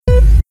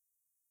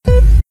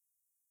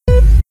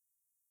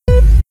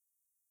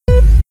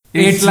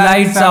It's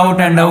lights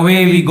out and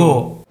away we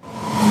go.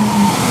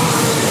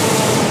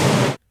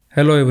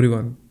 Hello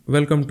everyone,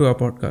 welcome to our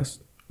podcast.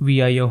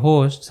 We are your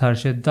hosts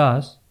Harshit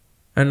Das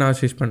and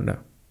Ashish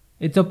Panda.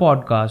 It's a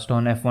podcast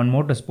on F1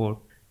 motorsport.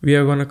 We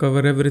are gonna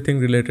cover everything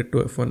related to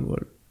F1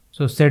 world.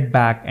 So sit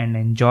back and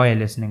enjoy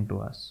listening to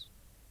us.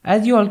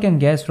 As you all can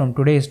guess from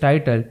today's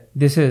title,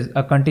 this is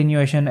a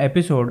continuation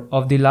episode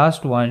of the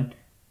last one,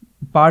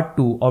 part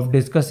 2 of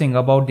discussing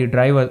about the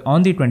drivers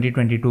on the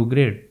 2022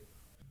 grid.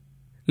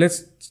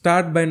 Let's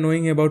start by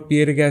knowing about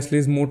Pierre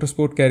Gasly's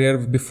motorsport career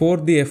before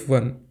the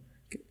F1.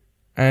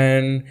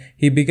 And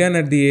he began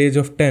at the age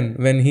of 10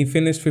 when he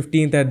finished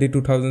 15th at the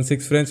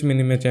 2006 French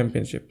Minime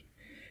Championship.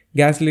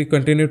 Gasly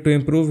continued to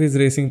improve his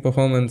racing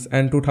performance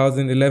and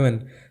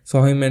 2011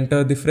 saw him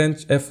enter the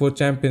French F4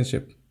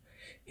 Championship.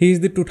 He is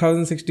the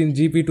 2016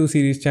 GP2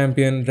 Series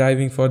champion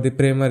driving for the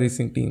Prema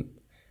Racing team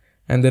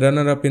and the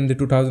runner-up in the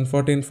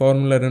 2014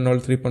 Formula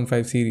Renault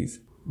 3.5 Series.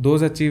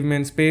 Those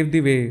achievements paved the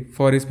way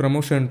for his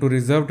promotion to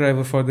reserve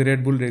driver for the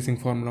Red Bull Racing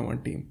Formula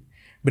 1 team,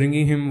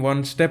 bringing him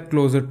one step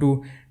closer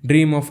to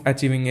dream of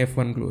achieving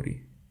F1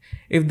 glory.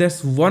 If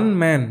there's one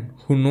man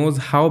who knows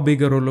how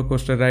big a roller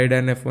coaster ride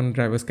an F1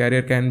 driver's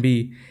career can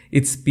be,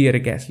 it's Pierre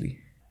Gasly.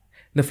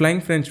 The Flying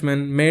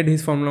Frenchman made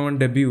his Formula 1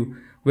 debut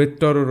with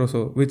Toro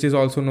Rosso, which is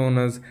also known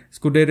as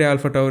Scuderia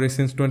AlphaTauri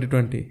since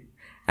 2020,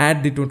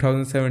 at the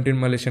 2017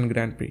 Malaysian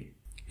Grand Prix.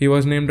 He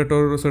was named a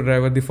Toro Rosso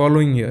driver the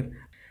following year.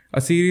 A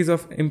series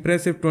of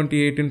impressive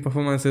 2018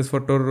 performances for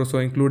Toro Rosso,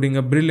 including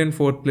a brilliant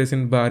 4th place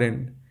in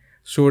Bahrain,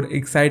 showed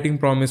exciting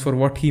promise for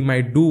what he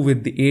might do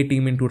with the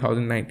A-team in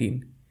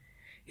 2019.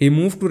 He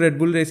moved to Red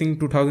Bull Racing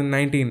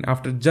 2019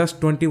 after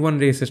just 21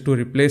 races to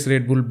replace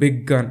Red Bull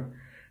big gun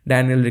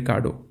Daniel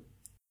Ricciardo.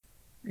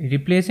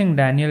 Replacing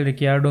Daniel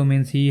Ricciardo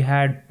means he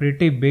had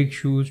pretty big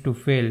shoes to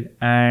fill,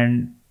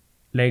 and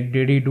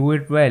did he do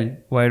it well?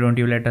 Why don't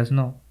you let us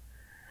know?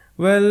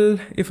 Well,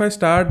 if I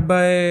start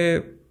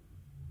by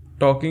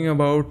talking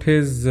about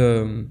his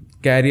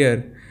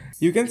career,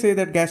 you can say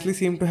that Gasly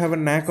seemed to have a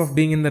knack of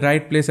being in the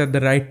right place at the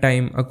right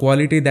time, a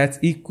quality that's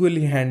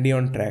equally handy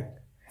on track.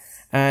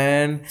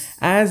 And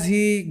as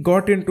he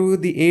got into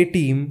the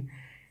A-team,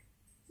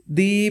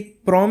 the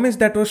promise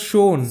that was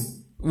shown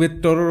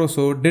with Toro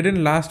Rosso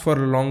didn't last for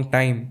a long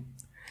time.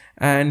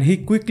 And he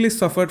quickly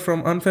suffered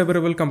from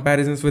unfavorable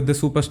comparisons with the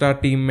superstar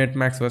teammate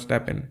Max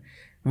Verstappen,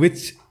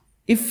 which,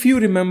 if you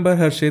remember,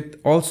 Harshit,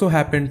 also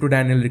happened to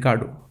Daniel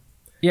Ricciardo.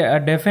 Yeah,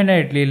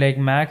 definitely.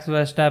 Max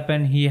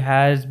Verstappen, he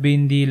has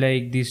been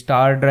the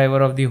star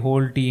driver of the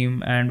whole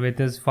team, and with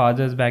his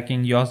father's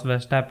backing, Jos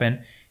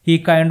Verstappen, he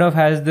kind of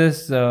has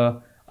this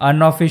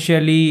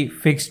unofficially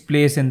fixed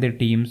place in the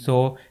team.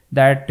 So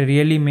that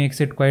really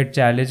makes it quite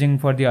challenging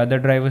for the other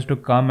drivers to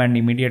come and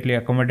immediately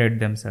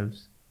accommodate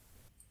themselves.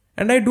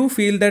 And I do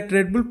feel that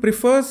Red Bull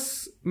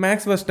prefers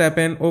Max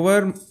Verstappen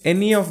over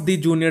any of the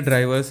junior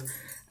drivers,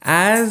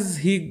 as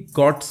he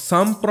got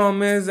some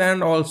promise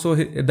and also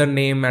the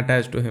name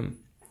attached to him.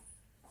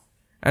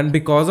 And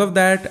because of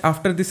that,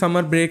 after the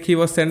summer break, he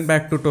was sent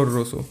back to Toro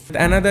Rosso. With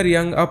another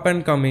young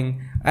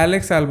up-and-coming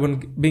Alex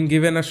Albon being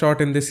given a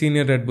shot in the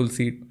senior Red Bull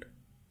seat.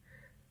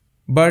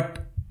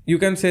 But you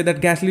can say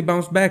that Gasly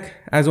bounced back,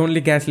 as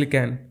only Gasly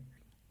can.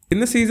 In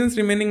the season's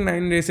remaining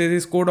 9 races, he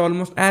scored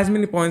almost as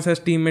many points as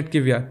teammate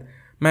Kvyat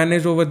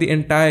managed over the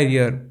entire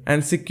year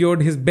and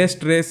secured his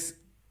best race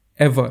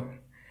ever,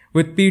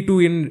 with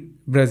P2 in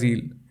Brazil.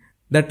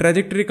 The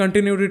trajectory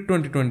continued in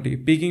 2020,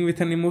 peaking with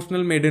an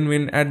emotional maiden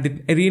win at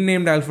the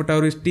renamed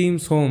AlphaTauri's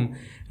team's home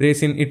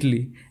race in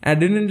Italy, and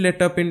didn't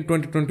let up in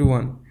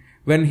 2021,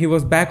 when he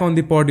was back on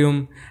the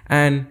podium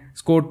and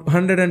scored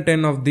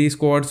 110 of the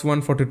squad's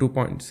 142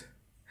 points.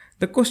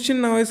 The question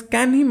now is,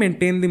 can he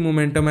maintain the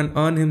momentum and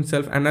earn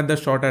himself another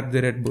shot at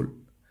the Red Bull?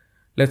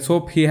 Let's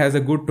hope he has a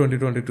good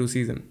 2022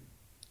 season.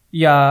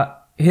 Yeah,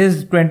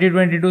 his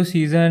 2022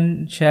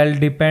 season shall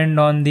depend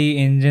on the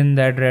engine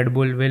that Red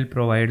Bull will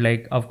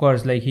provide. Of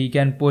course, he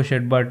can push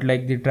it, but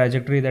the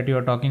trajectory that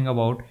you're talking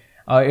about,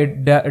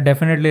 it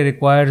definitely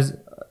requires,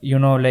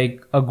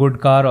 a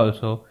good car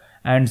also.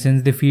 And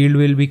since the field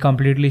will be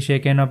completely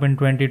shaken up in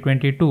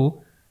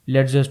 2022,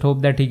 let's just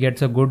hope that he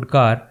gets a good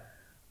car.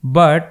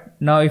 But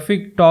now if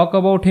we talk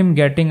about him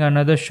getting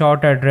another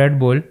shot at Red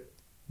Bull,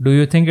 do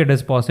you think it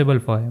is possible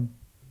for him?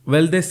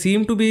 Well, they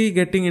seem to be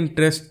getting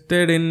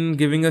interested in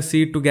giving a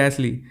seat to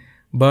Gasly,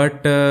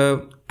 but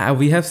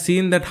we have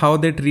seen that how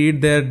they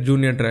treat their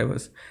junior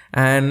drivers,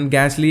 and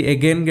Gasly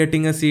again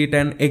getting a seat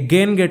and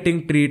again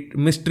getting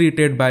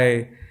mistreated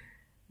by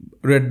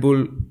Red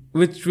Bull,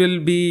 which will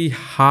be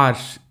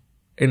harsh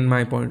in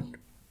my point.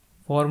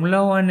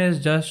 Formula 1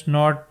 is just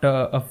not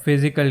a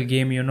physical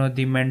game,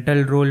 the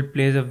mental role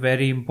plays a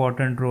very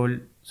important role.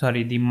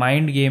 The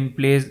mind game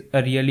plays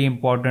a really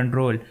important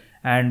role.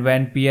 And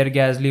when Pierre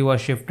Gasly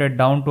was shifted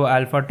down to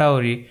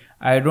AlphaTauri,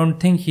 I don't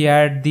think he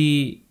had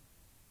the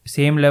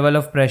same level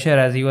of pressure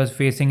as he was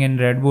facing in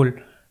Red Bull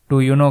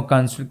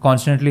to,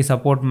 constantly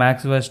support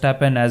Max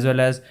Verstappen as well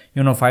as,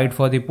 fight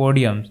for the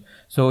podiums.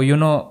 So,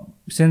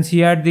 since he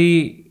had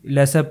the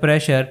lesser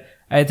pressure,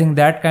 I think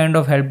that kind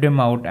of helped him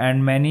out,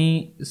 and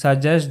many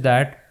suggest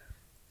that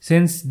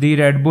since the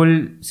Red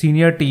Bull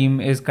senior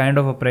team is kind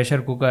of a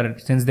pressure cooker,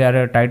 since they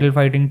are a title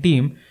fighting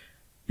team,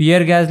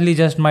 Pierre Gasly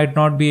just might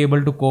not be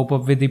able to cope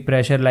up with the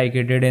pressure like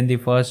he did in the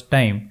first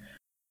time.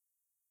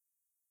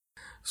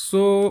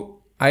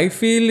 So I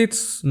feel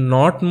it's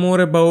not more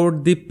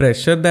about the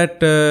pressure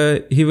that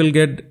he will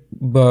get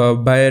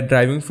by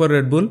driving for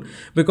Red Bull,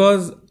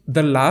 because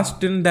the last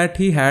stint that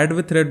he had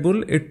with Red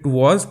Bull, it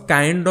was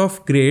kind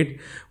of great,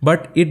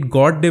 but it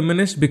got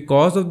diminished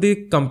because of the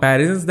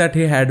comparisons that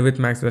he had with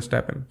Max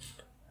Verstappen.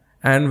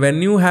 And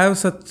when you have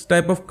such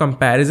type of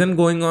comparison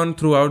going on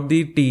throughout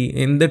the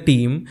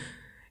team,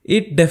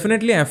 it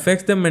definitely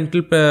affects the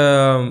mental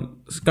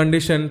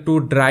condition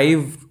to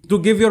drive, to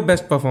give your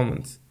best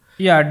performance.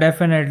 Yeah,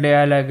 definitely.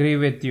 I'll agree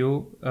with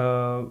you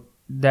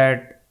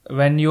that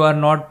when you are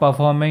not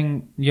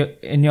performing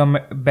in your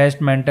best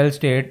mental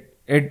state,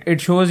 it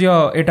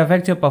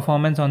affects your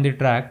performance on the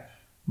track.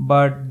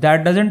 But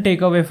that doesn't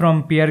take away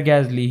from Pierre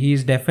Gasly.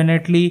 He's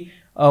definitely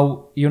a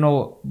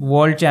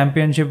world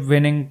championship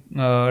winning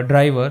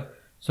driver.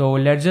 So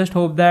let's just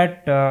hope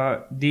that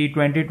the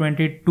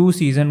 2022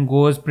 season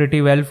goes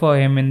pretty well for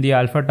him in the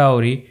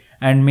AlphaTauri,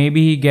 and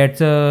maybe he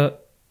gets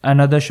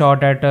another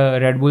shot at a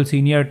Red Bull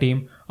senior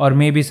team, or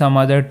maybe some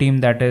other team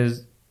that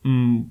is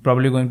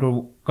probably going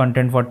to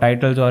contend for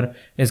titles or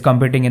is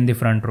competing in the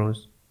front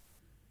rows.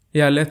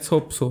 Yeah, let's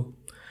hope so.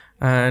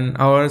 And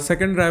our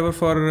second driver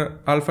for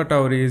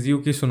AlphaTauri is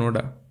Yuki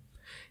Tsunoda.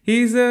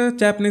 He is a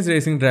Japanese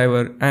racing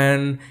driver,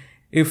 and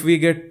if we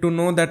get to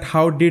know that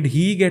how did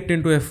he get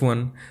into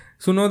F1,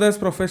 Tsunoda's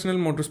professional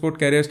motorsport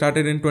career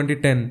started in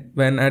 2010,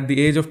 when at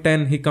the age of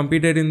 10 he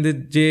competed in the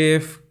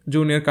JF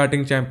Junior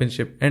Karting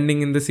Championship,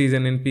 ending in the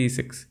season in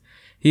P6.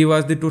 He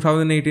was the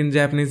 2018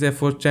 Japanese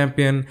F4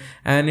 champion,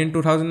 and in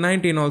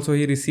 2019 also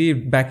he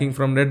received backing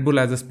from Red Bull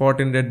as a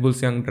spot in Red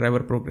Bull's Young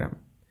Driver program.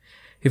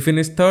 He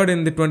finished third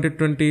in the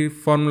 2020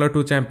 Formula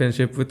 2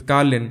 Championship with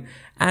Carlin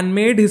and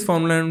made his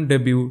Formula 1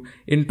 debut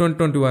in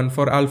 2021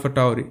 for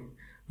AlphaTauri,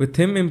 with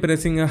him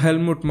impressing a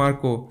Helmut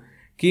Marko,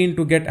 keen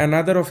to get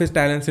another of his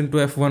talents into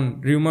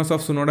F1. Rumors of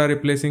Tsunoda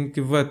replacing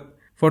Kvyat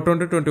for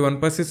 2021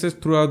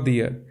 persisted throughout the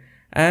year,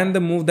 and the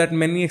move that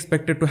many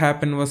expected to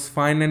happen was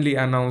finally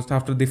announced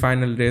after the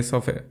final race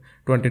of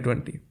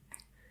 2020.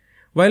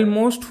 While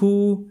most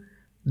who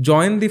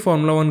join the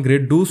Formula 1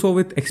 grid do so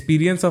with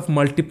experience of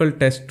multiple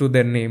tests to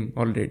their name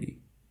already.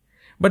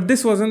 But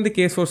this wasn't the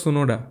case for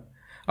Tsunoda.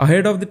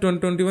 Ahead of the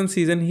 2021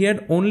 season, he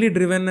had only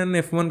driven an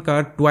F1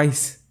 car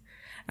twice.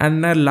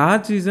 And a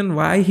large reason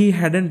why he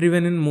hadn't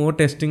driven in more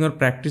testing or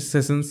practice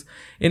sessions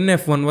in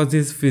F1 was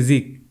his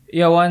physique.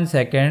 Yeah, 1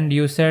 second.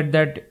 You said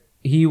that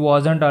he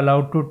wasn't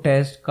allowed to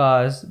test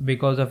cars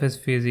because of his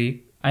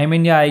physique. I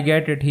mean, yeah, I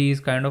get it. He's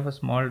kind of a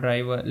small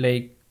driver.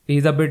 Like,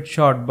 he's a bit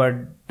short,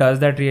 but does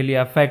that really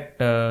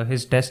affect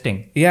his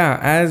testing? Yeah,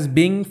 as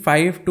being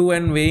 5'2"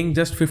 and weighing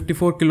just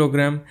 54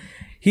 kg,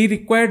 he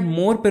required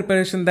more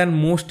preparation than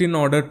most in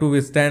order to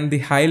withstand the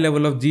high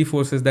level of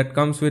G-forces that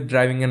comes with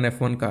driving an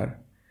F1 car.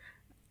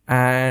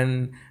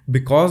 And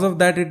because of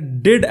that,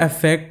 it did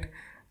affect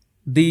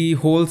the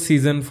whole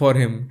season for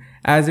him,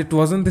 as it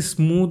wasn't the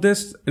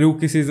smoothest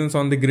rookie seasons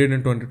on the grid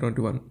in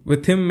 2021,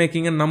 with him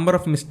making a number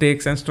of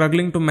mistakes and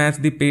struggling to match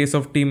the pace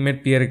of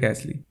teammate Pierre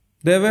Gasly.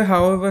 There were,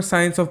 however,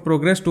 signs of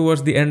progress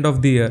towards the end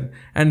of the year,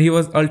 and he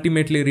was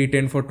ultimately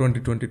retained for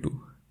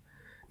 2022.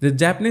 The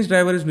Japanese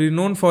driver is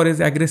renowned for his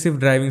aggressive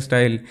driving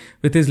style,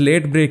 with his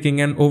late braking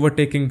and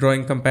overtaking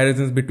drawing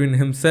comparisons between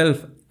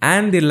himself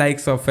and the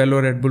likes of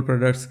fellow Red Bull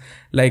products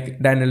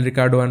like Daniel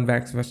Ricciardo and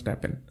Max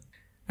Verstappen.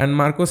 And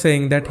Marko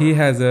saying that he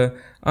has a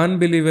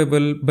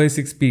unbelievable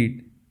basic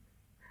speed.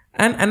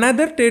 And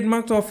another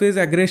trademark of his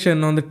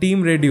aggression on the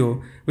team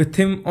radio, with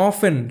him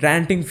often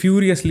ranting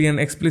furiously and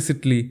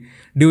explicitly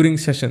during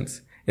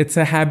sessions. It's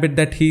a habit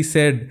that he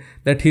said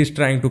that he's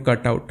trying to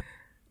cut out.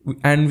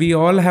 And we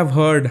all have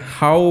heard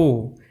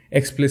how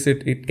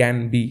explicit it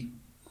can be.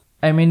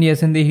 I mean,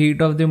 yes, in the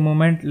heat of the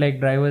moment, like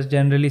drivers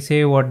generally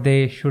say what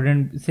they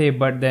shouldn't say,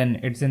 but then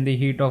it's in the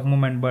heat of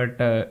moment.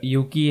 But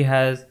Yuki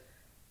has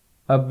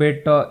a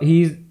bit,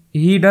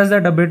 he does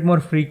that a bit more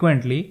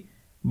frequently.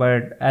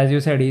 But as you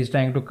said, he's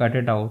trying to cut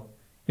it out.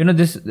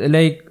 This,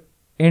 like,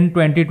 in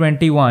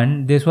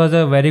 2021, this was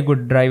a very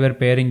good driver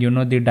pairing.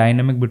 The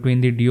dynamic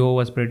between the duo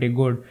was pretty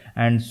good.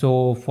 And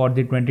so for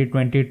the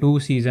 2022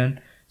 season,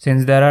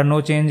 since there are no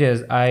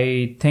changes,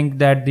 I think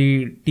that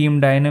the team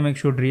dynamic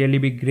should really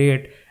be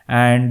great.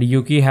 And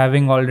Yuki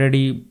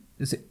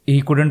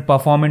he couldn't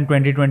perform in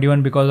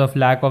 2021 because of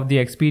lack of the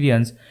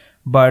experience.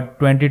 But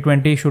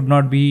 2022 should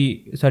not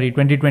be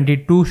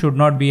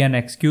an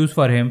excuse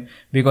for him,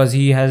 because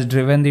he has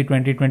driven the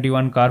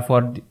 2021 car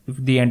for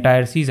the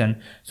entire season.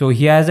 So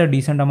he has a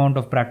decent amount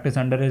of practice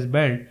under his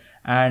belt.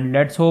 And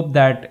let's hope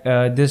that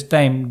this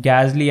time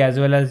Gasly as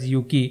well as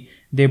Yuki,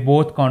 they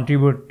both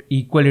contribute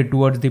equally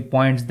towards the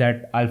points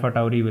that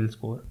AlphaTauri will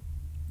score.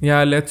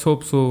 Yeah, let's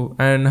hope so.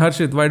 And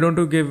Harshit, why don't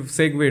you give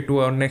segue to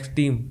our next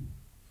team?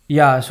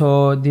 Yeah,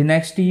 so the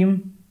next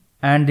team,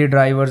 and the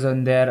drivers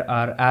in there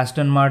are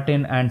Aston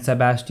Martin and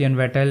Sebastian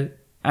Vettel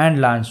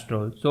and Lance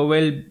Stroll. So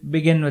we'll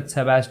begin with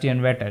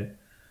Sebastian Vettel.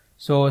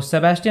 So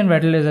Sebastian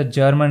Vettel is a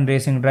German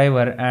racing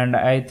driver, and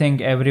I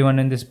think everyone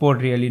in the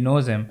sport really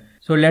knows him.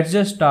 So let's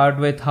just start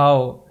with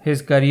how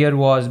his career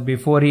was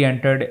before he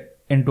entered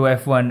into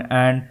F1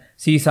 and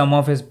see some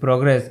of his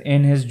progress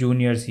in his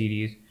junior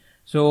series.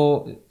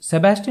 So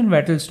Sebastian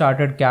Vettel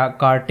started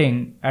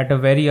karting at a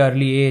very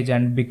early age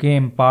and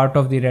became part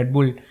of the Red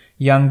Bull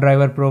Young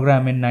Driver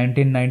program in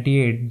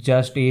 1998,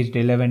 just aged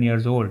 11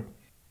 years old.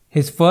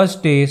 His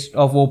first taste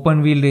of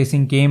open wheel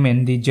racing came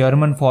in the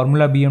German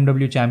Formula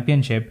BMW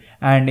Championship,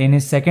 and in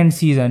his second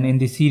season in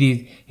the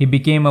series, he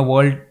became a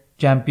world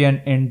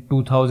champion in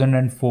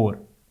 2004.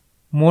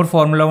 More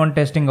Formula 1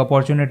 testing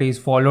opportunities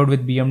followed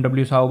with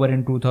BMW Sauber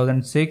in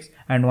 2006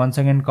 and once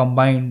again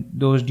combined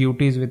those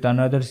duties with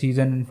another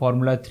season in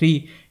Formula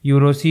 3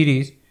 Euro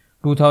Series.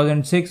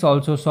 2006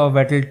 also saw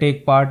Vettel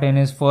take part in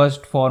his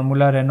first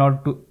Formula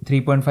Renault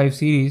 3.5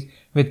 series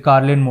with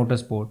Carlin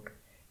Motorsport.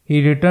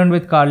 He returned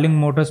with Carlin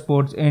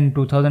Motorsports in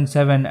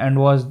 2007 and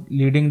was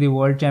leading the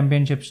World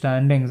Championship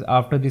standings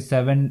after the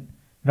 7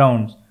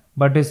 rounds,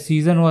 but his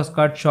season was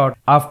cut short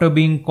after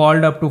being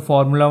called up to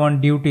Formula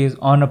 1 duties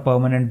on a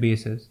permanent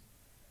basis.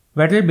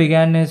 Vettel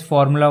began his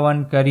Formula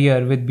 1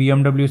 career with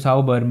BMW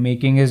Sauber,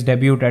 making his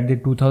debut at the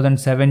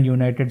 2007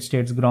 United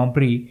States Grand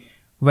Prix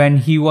when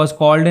he was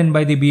called in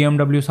by the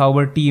BMW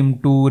Sauber team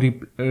to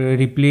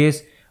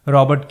replace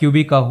Robert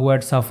Kubica, who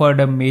had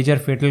suffered a major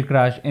fatal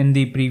crash in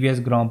the previous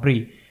Grand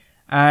Prix.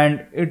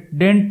 And it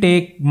didn't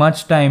take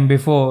much time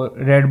before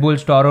Red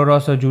Bull's Toro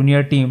Rosso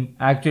junior team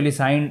actually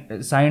signed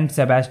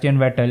Sebastian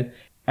Vettel,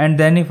 and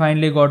then he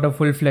finally got a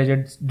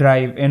full-fledged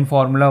drive in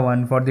Formula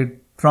 1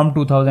 from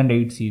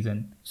 2008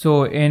 season.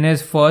 So in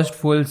his first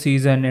full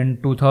season in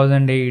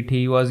 2008,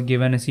 he was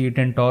given a seat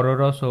in Toro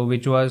Rosso,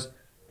 which was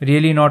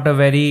really not a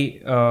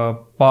very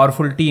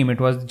powerful team.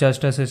 It was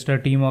just a sister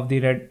team of the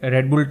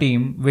Red Bull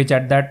team, which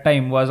at that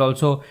time was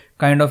also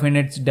kind of in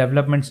its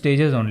development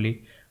stages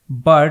only.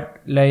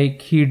 But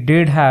he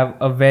did have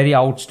a very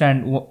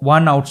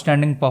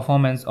outstanding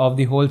performance of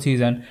the whole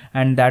season,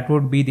 and that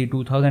would be the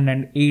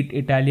 2008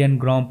 Italian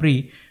Grand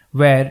Prix,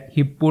 where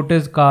he put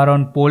his car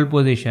on pole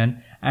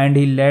position and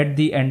he led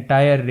the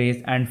entire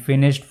race and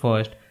finished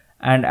first.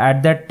 And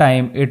at that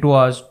time, it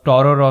was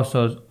Toro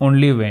Rosso's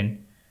only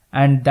win.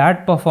 And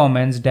that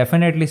performance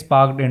definitely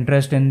sparked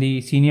interest in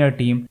the senior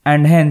team,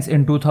 and hence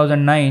in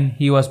 2009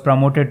 he was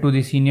promoted to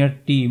the senior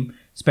team,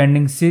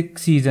 spending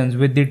 6 seasons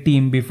with the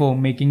team before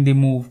making the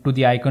move to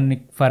the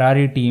iconic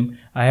Ferrari team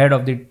ahead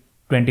of the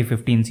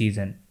 2015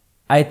 season.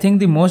 I think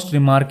the most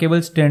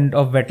remarkable stint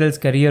of Vettel's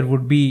career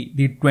would be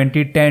the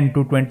 2010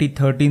 to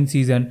 2013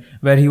 season,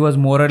 where he was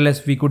more or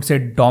less, we could say,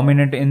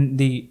 dominant in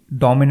the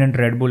dominant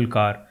Red Bull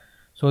car.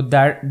 So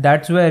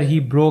that's where he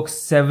broke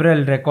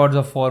several records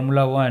of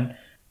Formula 1.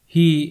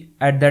 He,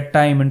 at that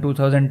time in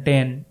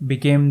 2010,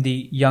 became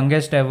the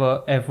youngest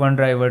ever F1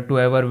 driver to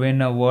ever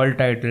win a world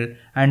title,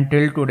 and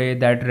till today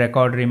that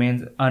record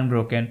remains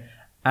unbroken.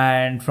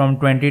 And from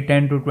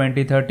 2010 to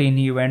 2013,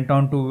 he went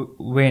on to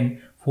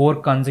win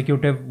 4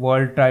 consecutive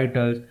world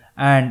titles,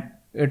 and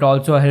it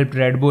also helped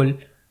Red Bull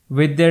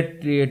with their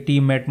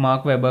teammate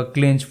Mark Webber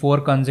clinch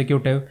 4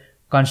 consecutive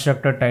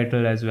constructor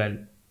titles as well.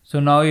 So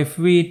now if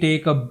we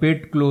take a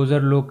bit closer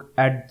look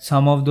at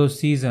some of those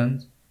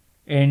seasons,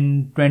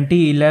 in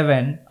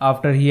 2011,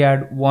 after he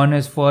had won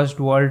his first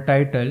world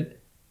title,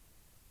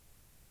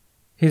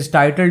 his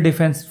title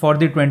defense for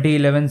the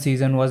 2011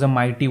 season was a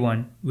mighty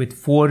one. With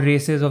 4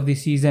 races of the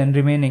season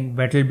remaining,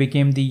 Vettel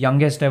became the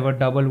youngest ever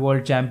double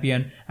world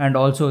champion and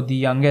also the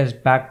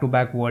youngest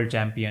back-to-back world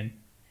champion.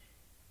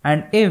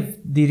 And if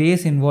the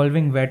race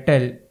involving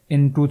Vettel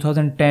in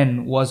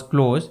 2010 was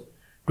close,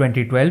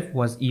 2012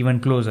 was even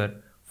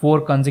closer.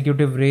 4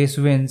 consecutive race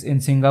wins in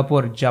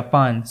Singapore,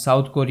 Japan,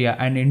 South Korea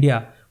and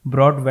India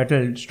brought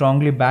Vettel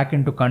strongly back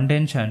into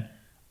contention.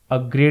 A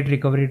great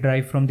recovery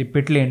drive from the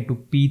pit lane to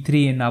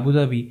P3 in Abu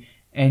Dhabi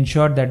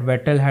ensured that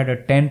Vettel had a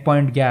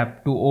 10-point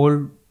gap to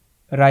old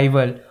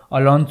rival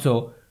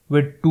Alonso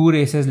with 2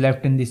 races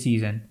left in the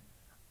season.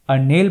 A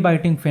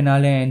nail-biting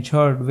finale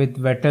ensured with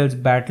Vettel's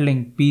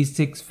battling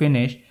P6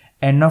 finish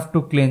enough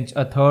to clinch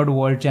a 3rd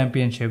world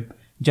championship,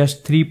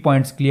 just 3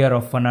 points clear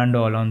of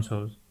Fernando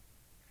Alonso's.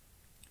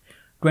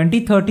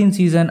 2013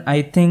 season,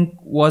 I think,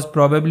 was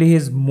probably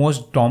his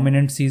most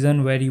dominant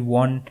season, where he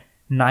won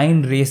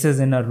 9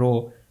 races in a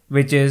row,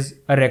 which is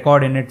a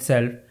record in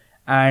itself.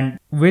 And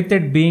with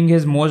it being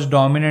his most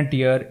dominant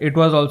year, it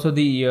was also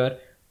the year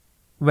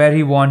where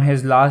he won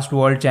his last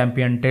world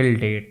champion till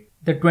date.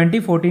 The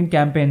 2014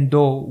 campaign,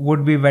 though,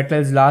 would be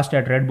Vettel's last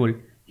at Red Bull.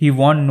 He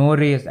won no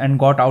race and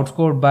got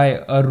outscored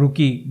by a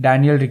rookie,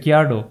 Daniel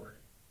Ricciardo.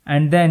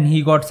 And then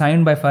he got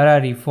signed by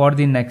Ferrari for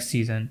the next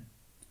season.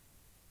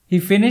 He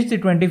finished the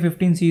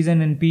 2015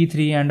 season in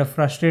P3, and a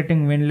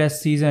frustrating winless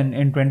season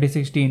in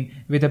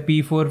 2016 with a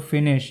P4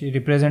 finish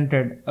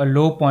represented a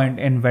low point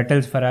in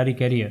Vettel's Ferrari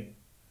career.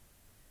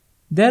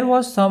 There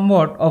was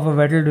somewhat of a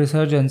Vettel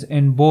resurgence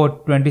in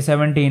both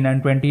 2017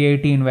 and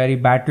 2018 where he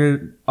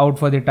battled out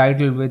for the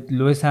title with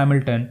Lewis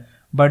Hamilton,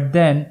 but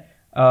then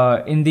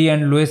in the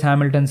end Lewis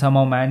Hamilton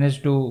somehow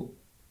managed to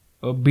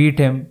beat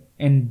him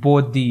in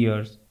both the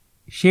years.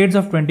 Shades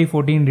of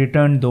 2014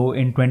 returned though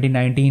in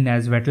 2019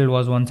 as Vettel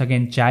was once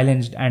again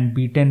challenged and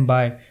beaten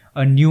by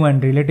a new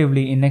and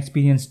relatively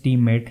inexperienced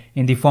teammate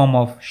in the form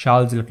of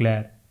Charles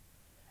Leclerc.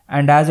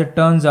 And as it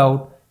turns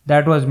out,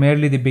 that was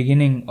merely the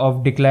beginning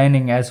of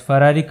declining as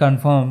Ferrari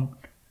confirmed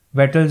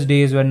Vettel's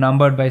days were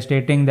numbered by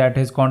stating that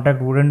his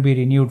contract wouldn't be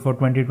renewed for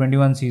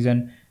 2021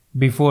 season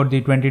before the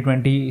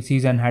 2020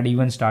 season had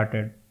even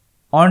started.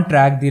 On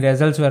track, the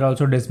results were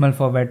also dismal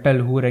for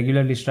Vettel, who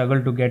regularly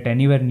struggled to get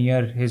anywhere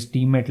near his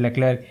teammate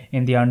Leclerc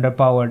in the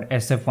underpowered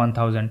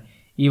SF1000,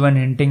 even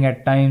hinting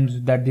at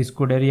times that the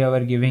Scuderia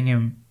were giving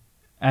him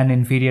an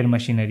inferior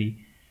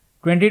machinery.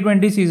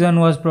 2020 season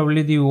was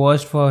probably the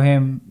worst for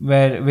him,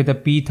 where with a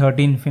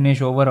P13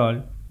 finish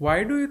overall.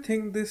 Why do you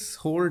think this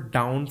whole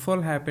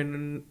downfall happened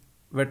in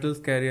Vettel's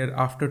career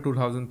after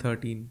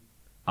 2013?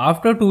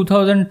 After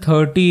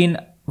 2013,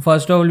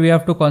 first of all, we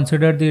have to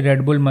consider the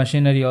Red Bull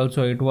machinery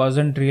also. It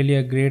wasn't really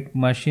a great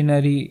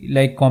machinery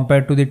like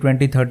compared to the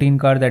 2013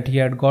 car that he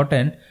had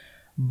gotten.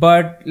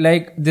 But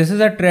like this is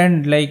a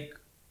trend, like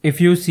if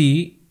you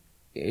see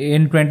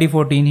in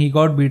 2014, he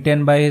got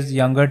beaten by his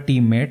younger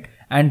teammate.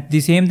 And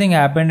the same thing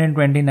happened in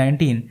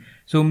 2019.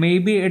 So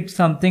maybe it's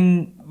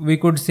something we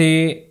could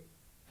say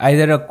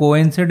either a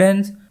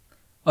coincidence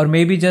or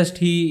maybe just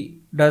he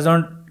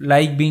doesn't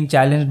like being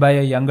challenged by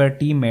a younger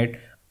teammate.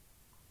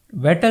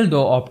 Vettel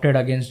though opted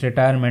against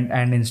retirement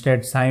and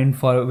instead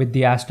signed with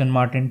the Aston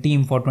Martin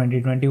team for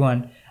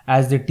 2021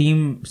 as the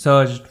team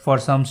searched for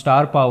some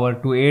star power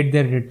to aid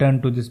their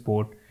return to the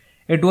sport.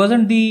 It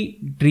wasn't the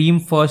dream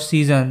first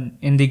season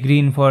in the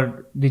green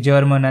for the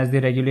German as the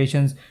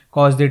regulations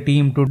caused the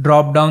team to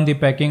drop down the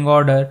pecking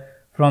order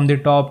from the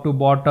top to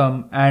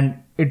bottom,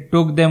 and it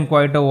took them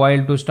quite a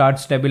while to start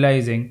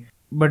stabilizing.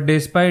 But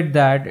despite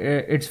that,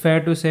 it's fair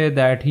to say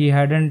that he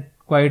hadn't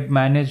quite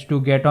managed to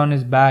get on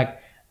his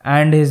back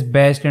and his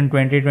best in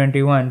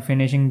 2021,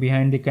 finishing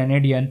behind the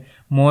Canadian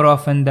more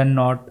often than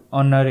not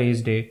on a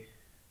race day.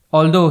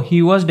 Although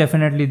he was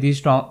definitely the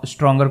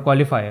stronger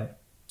qualifier.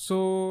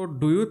 So,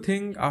 do you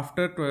think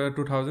after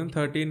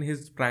 2013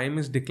 his prime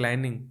is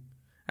declining?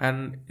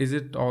 And is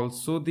it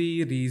also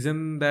the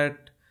reason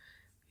that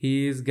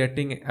he is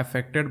getting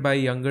affected by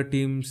younger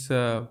teams,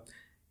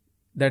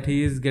 that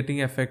he is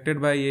getting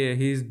affected by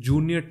his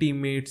junior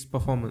teammates'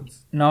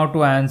 performance? Now,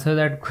 to answer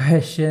that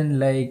question,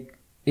 like,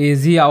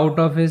 is he out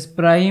of his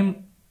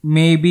prime?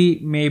 Maybe,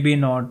 maybe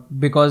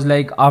not. Because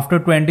like after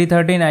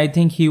 2013, I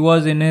think he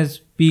was in his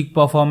peak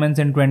performance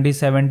in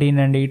 2017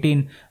 and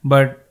 18,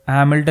 but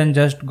Hamilton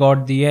just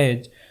got the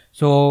edge.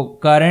 So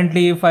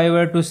currently, if I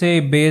were to say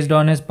based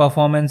on his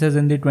performances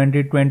in the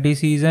 2020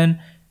 season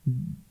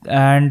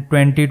and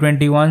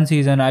 2021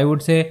 season, I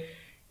would say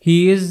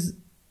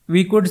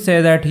we could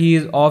say that he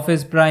is off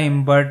his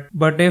prime, but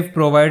if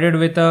provided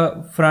with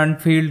a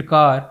front field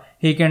car,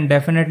 he can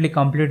definitely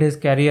complete his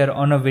career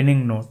on a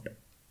winning note.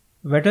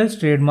 Vettel's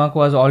trademark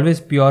was always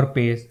pure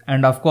pace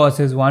and of course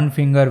his one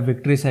finger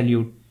victory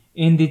salute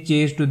in the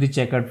chase to the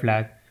checkered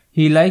flag.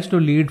 He likes to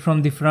lead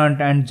from the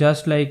front and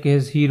just like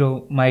his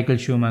hero Michael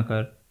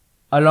Schumacher.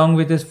 Along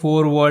with his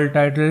 4 world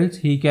titles,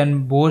 he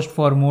can boast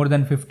for more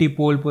than 50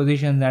 pole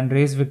positions and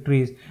race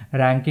victories,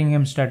 ranking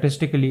him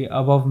statistically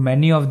above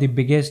many of the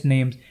biggest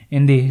names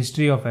in the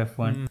history of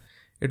F1.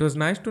 It was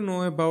nice to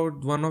know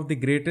about one of the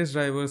greatest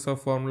drivers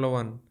of Formula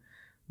 1.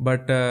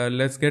 But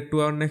let's get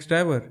to our next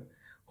driver,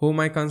 whom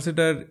I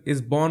consider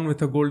is born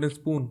with a golden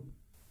spoon.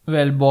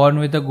 Well, born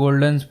with a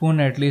golden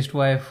spoon, at least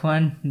for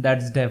F1,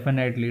 that's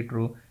definitely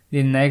true.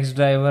 The next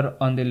driver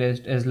on the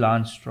list is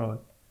Lance Stroll.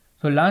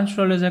 So Lance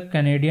Stroll is a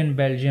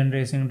Canadian-Belgian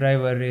racing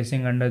driver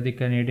racing under the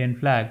Canadian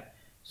flag.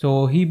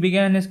 So he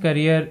began his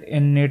career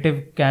in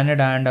native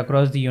Canada and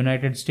across the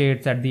United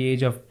States at the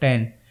age of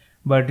 10,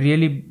 but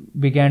really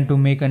began to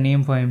make a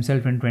name for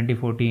himself in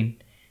 2014.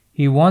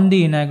 He won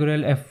the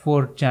inaugural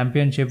F4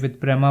 championship with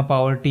Prema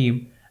Power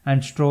team,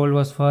 and Stroll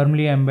was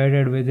firmly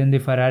embedded within the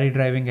Ferrari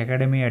driving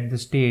academy at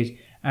this stage,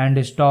 and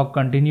his stock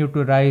continued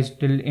to rise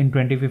till in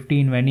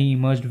 2015 when he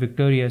emerged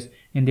victorious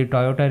in the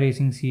Toyota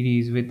Racing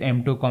Series with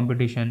M2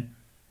 competition,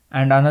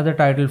 and another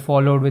title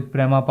followed with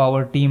Prema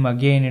Power team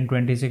again in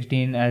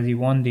 2016 as he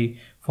won the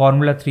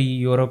Formula 3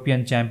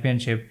 European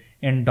Championship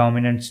in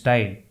dominant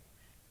style.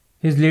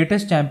 His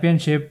latest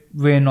championship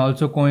win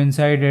also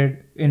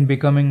coincided in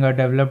becoming a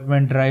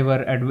development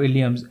driver at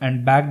Williams,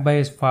 and backed by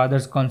his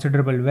father's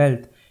considerable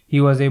wealth, he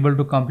was able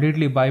to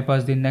completely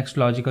bypass the next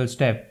logical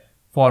step,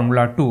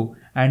 Formula 2,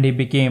 and he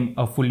became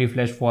a fully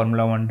fledged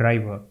Formula 1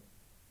 driver.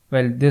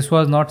 Well, this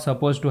was not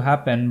supposed to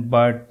happen,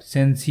 but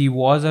since he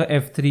was a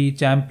F3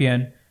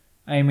 champion,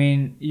 I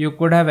mean, you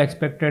could have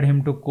expected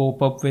him to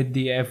cope up with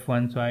the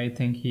F1, so I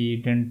think he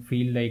didn't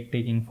feel like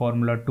taking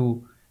Formula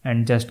 2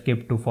 and just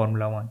skipped to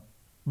Formula 1.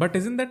 But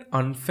isn't that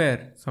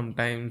unfair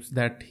sometimes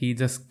that he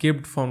just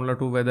skipped Formula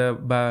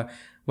 2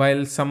 while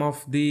while some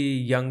of the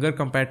younger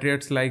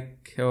compatriots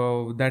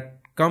that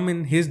come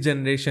in his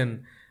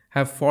generation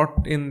have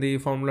fought in the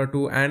Formula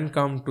 2 and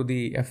come to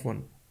the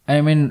F1. I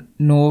mean,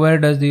 nowhere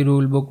does the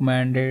rule book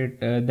mandate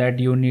that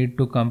you need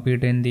to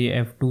compete in the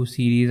F2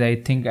 series. I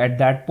think at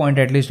that point,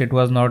 at least, it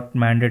was not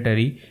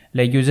mandatory.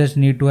 Like, you just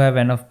need to have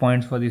enough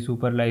points for the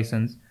super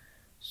license.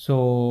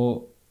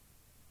 So,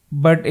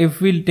 but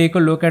if we'll take a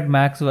look at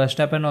Max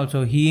Verstappen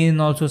also, he in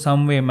also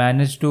some way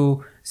managed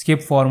to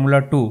skip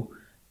Formula 2.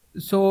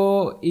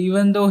 So,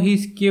 even though he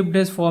skipped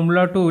his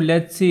Formula 2,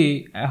 let's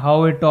see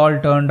how it all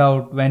turned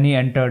out when he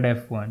entered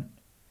F1.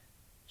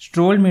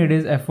 Stroll made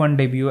his F1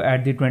 debut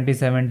at the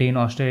 2017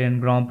 Australian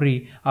Grand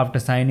Prix after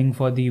signing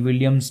for the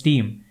Williams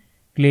team,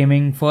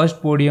 claiming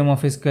first podium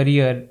of his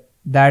career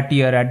that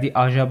year at the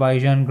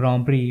Azerbaijan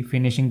Grand Prix,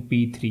 finishing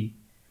P3.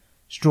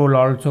 Stroll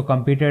also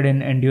competed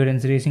in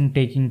endurance racing,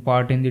 taking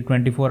part in the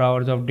 24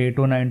 Hours of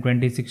Daytona in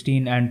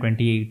 2016 and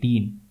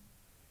 2018.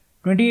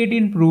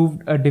 2018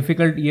 proved a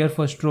difficult year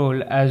for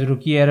Stroll as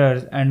rookie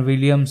errors and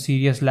Williams'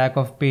 serious lack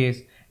of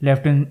pace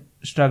left him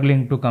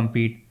struggling to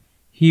compete.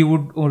 He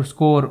would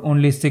score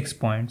only 6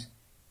 points.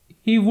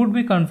 He would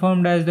be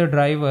confirmed as the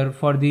driver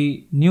for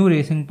the new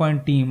Racing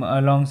Point team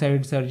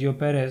alongside Sergio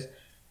Perez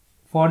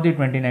for the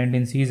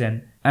 2019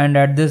 season. And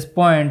at this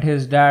point,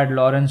 his dad,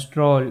 Lawrence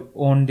Stroll,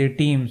 owned the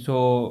team,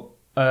 so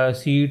a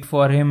seat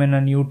for him in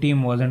a new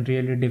team wasn't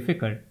really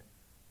difficult.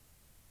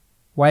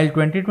 While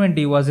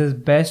 2020 was his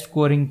best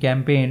scoring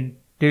campaign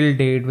till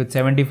date with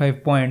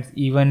 75 points,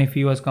 even if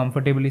he was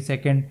comfortably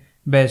second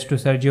best to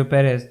Sergio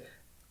Perez,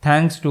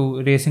 thanks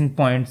to Racing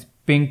Point's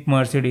pink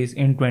Mercedes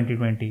in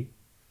 2020.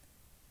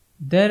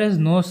 There is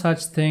no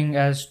such thing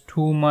as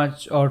too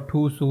much or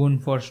too soon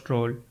for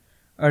Stroll.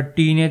 A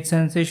teenage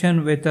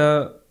sensation with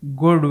a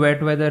good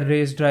wet weather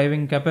race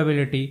driving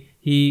capability,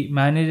 he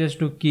manages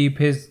to keep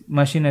his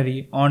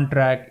machinery on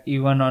track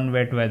even on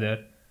wet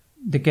weather.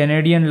 The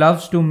Canadian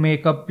loves to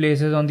make up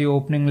places on the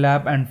opening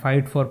lap and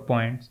fight for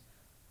points.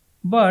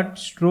 But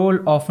Stroll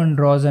often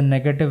draws a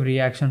negative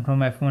reaction from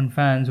F1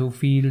 fans who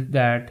feel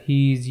that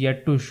he is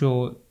yet to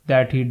show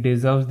that he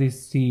deserves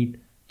this seat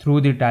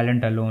through the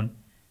talent alone.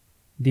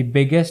 The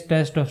biggest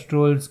test of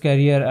Stroll's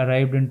career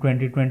arrived in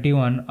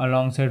 2021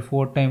 alongside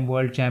four-time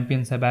world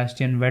champion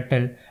Sebastian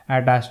Vettel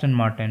at Aston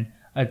Martin,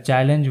 a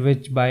challenge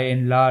which by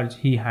and large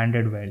he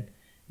handled well.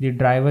 The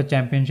driver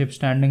championship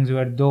standings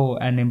were though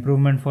an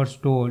improvement for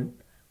Stroll,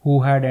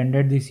 who had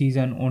ended the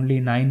season only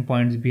 9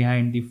 points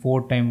behind the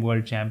four-time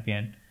world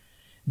champion.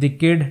 The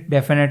kid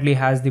definitely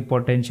has the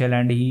potential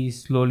and he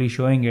is slowly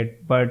showing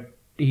it, but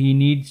he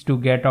needs to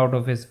get out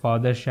of his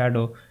father's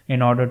shadow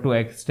in order to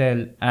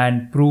excel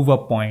and prove a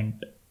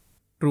point.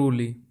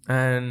 Truly.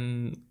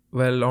 And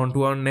well, on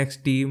to our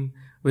next team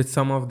with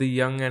some of the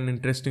young and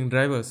interesting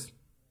drivers.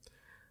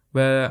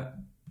 Well,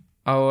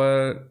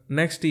 our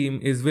next team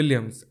is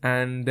Williams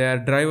and their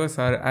drivers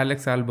are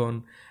Alex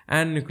Albon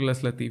and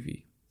Nicholas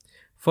Latifi.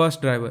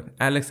 First driver,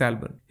 Alex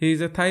Albon. He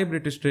is a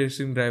Thai-British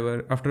racing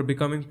driver after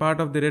becoming part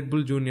of the Red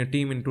Bull Junior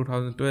team in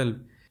 2012.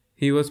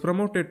 He was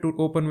promoted to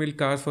open-wheel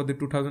cars for the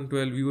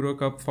 2012 Euro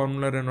Cup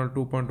Formula Renault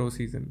 2.0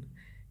 season.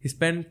 He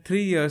spent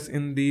 3 years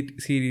in the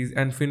series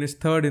and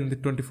finished third in the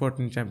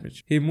 2014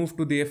 championship. He moved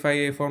to the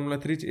FIA Formula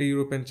 3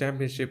 European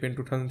Championship in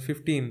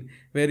 2015,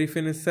 where he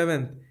finished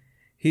 7th.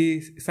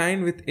 He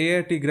signed with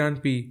ART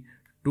Grand Prix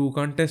to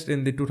contest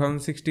in the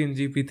 2016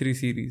 GP3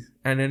 series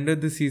and ended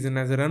the season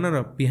as a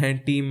runner-up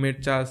behind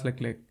teammate Charles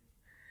Leclerc.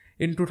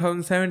 In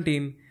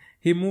 2017,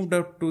 he moved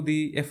up to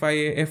the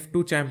FIA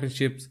F2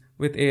 Championships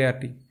with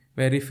ART,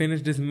 where he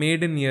finished his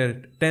maiden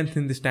year 10th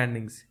in the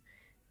standings.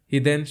 He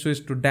then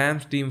switched to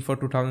Dam's team for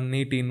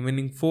 2018,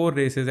 winning 4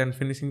 races and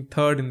finishing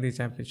third in the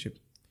championship.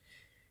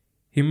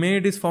 He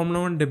made his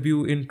Formula 1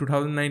 debut in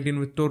 2019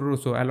 with Toro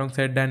Rosso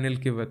alongside Daniel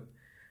Kvyat.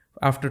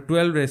 After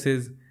 12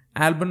 races,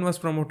 Albon was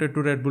promoted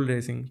to Red Bull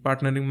Racing,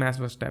 partnering Max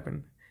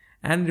Verstappen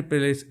and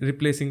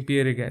replacing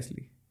Pierre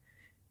Gasly.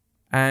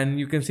 And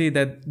you can see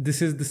that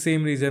this is the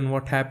same reason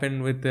what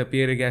happened with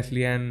Pierre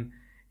Gasly and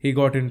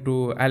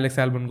Alex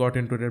Albon got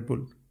into Red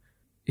Bull.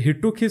 He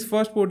took his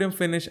first podium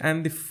finish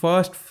and the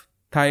first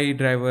Thai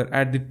driver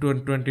at the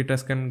 2020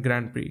 Tuscan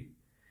Grand Prix.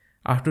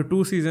 After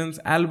 2 seasons,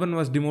 Albon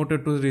was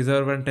demoted to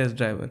reserve and test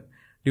driver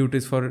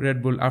duties for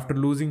Red Bull after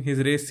losing his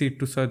race seat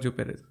to Sergio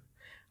Perez.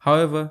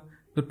 However,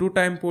 the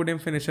 2-time podium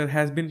finisher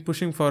has been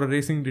pushing for a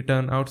racing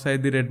return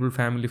outside the Red Bull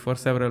family for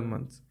several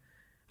months,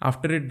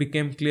 after it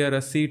became clear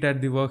a seat at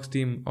the works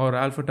team or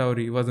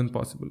AlphaTauri wasn't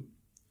possible.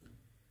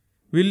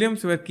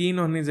 Williams were keen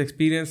on his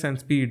experience and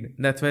speed,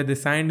 that's why they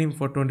signed him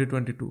for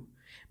 2022.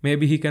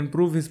 Maybe he can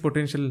prove his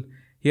potential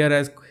here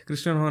as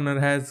Christian Horner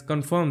has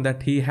confirmed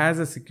that he has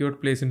a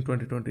secured place in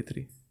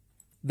 2023.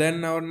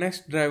 Then our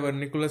next driver,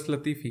 Nicholas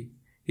Latifi.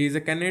 He is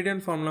a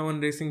Canadian Formula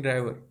 1 racing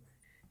driver.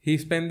 He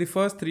spent the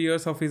first 3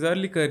 years of his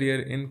early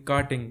career in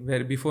karting,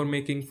 where before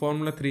making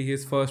Formula 3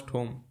 his first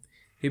home.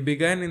 He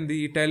began in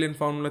the Italian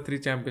Formula 3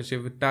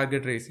 Championship with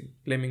Target Racing,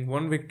 claiming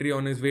 1 victory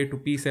on his way to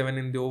P7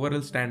 in the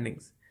overall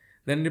standings.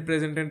 Then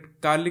represented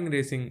Carling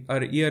Racing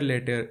a year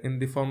later in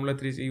the Formula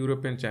 3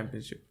 European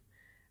Championship.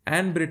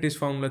 and British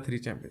Formula 3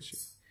 Championship,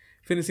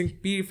 finishing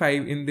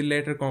P5 in the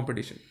latter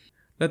competition.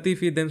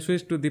 Latifi then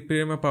switched to the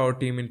Prima Power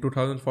team in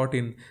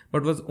 2014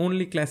 but was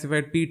only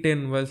classified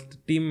P10 whilst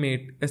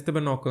teammate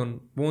Esteban Ocon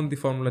won the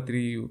Formula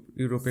 3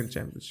 European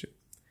Championship.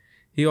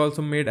 He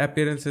also made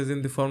appearances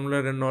in the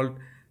Formula Renault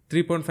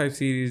 3.5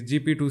 Series,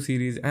 GP2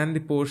 Series and the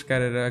Porsche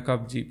Carrera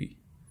Cup GP.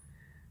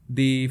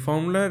 The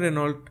Formula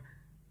Renault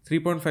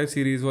 3.5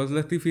 Series was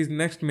Latifi's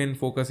next main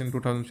focus in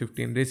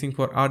 2015, racing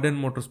for Arden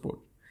Motorsport.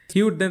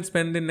 He would then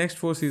spend the next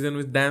 4 seasons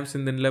with Dams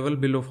in the level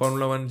below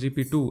Formula 1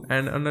 GP2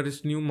 and under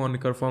his new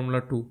moniker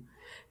Formula 2.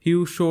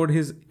 He showed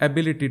his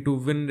ability to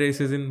win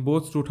races in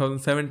both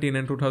 2017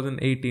 and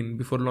 2018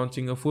 before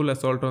launching a full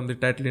assault on the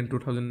title in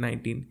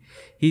 2019.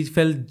 He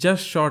fell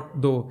just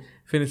short though,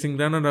 finishing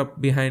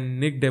runner-up behind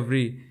Nick De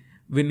Vries,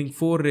 winning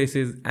 4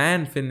 races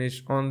and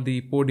finished on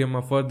the podium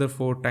a further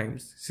 4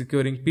 times,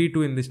 securing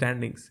P2 in the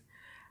standings.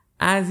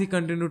 As he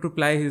continued to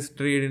ply his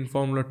trade in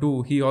Formula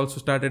 2, he also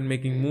started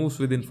making moves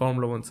within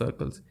Formula 1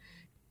 circles.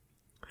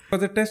 He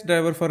was a test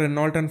driver for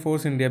Renault and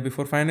Force India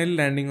before finally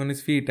landing on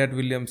his feet at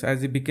Williams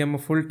as he became a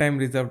full-time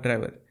reserve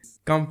driver,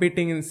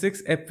 competing in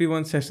 6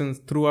 FP1 sessions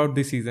throughout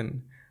the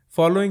season.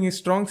 Following his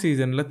strong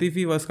season,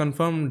 Latifi was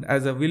confirmed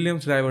as a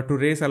Williams driver to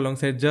race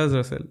alongside George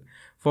Russell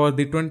for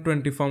the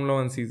 2020 Formula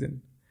 1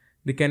 season.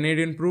 The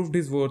Canadian proved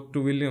his worth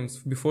to Williams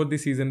before the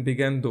season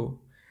began though,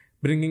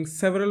 bringing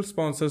several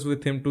sponsors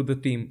with him to the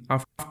team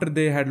after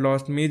they had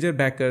lost major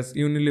backers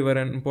Unilever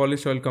and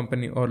Polish oil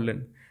company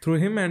Orlen. Through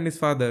him and his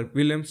father,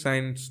 Williams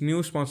signed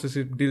new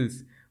sponsorship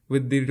deals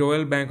with the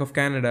Royal Bank of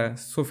Canada,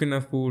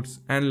 Sofina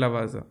Foods and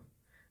Lavazza.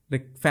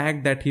 The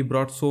fact that he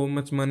brought so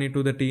much money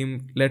to the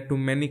team led to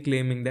many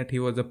claiming that he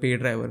was a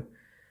paid driver.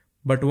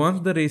 But once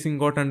the racing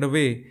got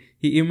underway,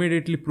 he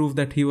immediately proved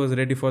that he was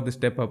ready for the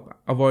step up,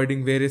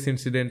 avoiding various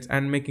incidents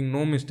and making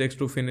no mistakes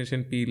to finish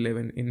in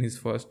P11 in his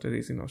first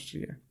race in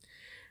Austria.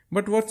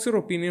 But what's your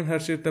opinion,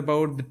 Harshit,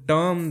 about the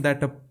term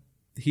that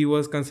he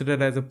was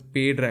considered as a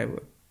paid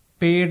driver?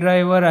 Paid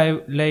driver,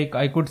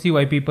 I could see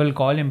why people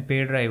call him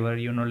paid driver,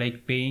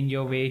 like paying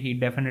your way. He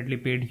definitely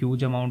paid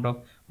huge amount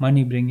of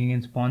money bringing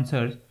in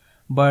sponsors.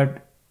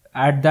 But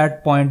at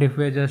that point, if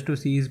we're just to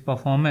see his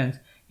performance,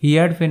 he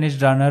had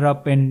finished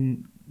runner-up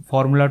in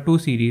Formula 2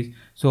 series.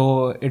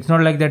 So it's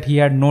not like that he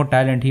had no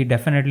talent. He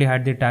definitely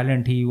had the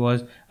talent. He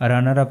was a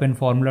runner-up in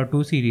Formula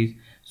 2 series.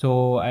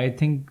 So I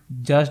think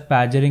just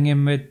badgering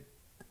him with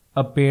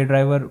a paid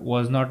driver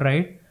was not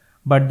right.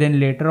 But then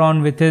later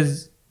on with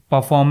his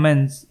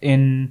performance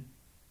in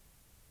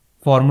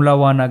Formula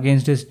 1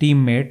 against his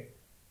teammate,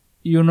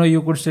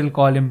 you could still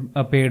call him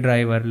a paid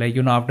driver,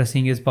 after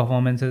seeing his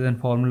performances in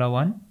Formula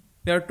 1.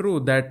 Yeah, true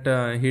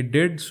that he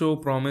did show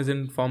promise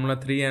in Formula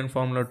 3 and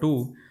Formula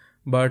 2,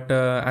 but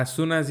as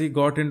soon as he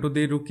got into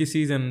the rookie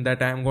season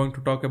that I am going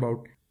to talk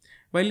about,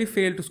 while he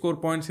failed to score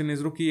points in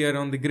his rookie year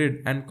on the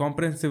grid and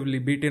comprehensively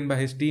beaten by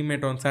his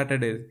teammate on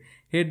Saturdays,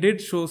 he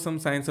did show some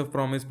signs of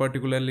promise,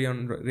 particularly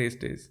on race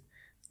days.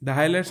 The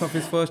highlights of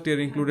his first year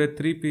included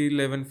 3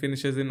 P11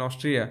 finishes in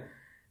Austria,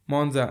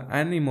 Monza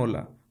and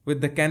Imola, with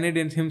the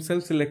Canadian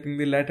himself selecting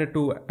the latter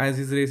 2 as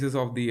his races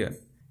of the year.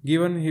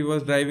 Given he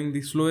was driving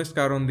the slowest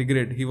car on the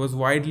grid, he was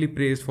widely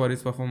praised for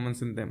his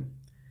performance in them.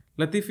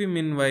 Latifi,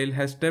 meanwhile,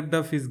 has stepped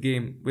up his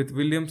game, with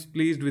Williams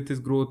pleased with his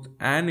growth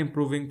and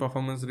improving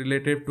performance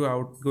relative to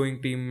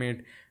outgoing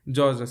teammate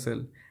George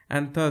Russell,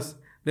 and thus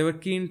they were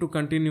keen to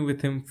continue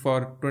with him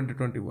for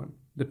 2021.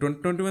 The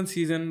 2021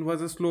 season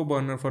was a slow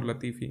burner for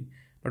Latifi,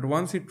 but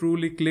once he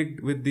truly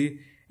clicked with the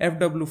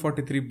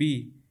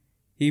FW43B,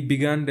 he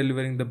began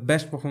delivering the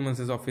best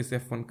performances of his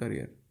F1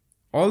 career.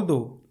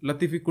 Although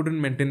Latifi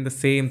couldn't maintain the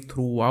same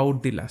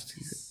throughout the last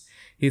season,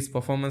 his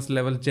performance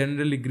level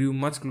generally grew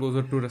much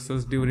closer to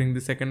Russell's during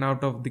the second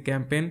half of the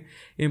campaign,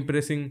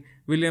 impressing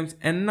Williams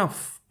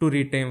enough to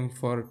retain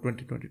for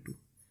 2022,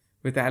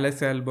 with Alex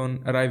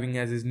Albon arriving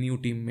as his new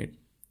teammate.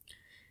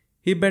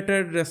 He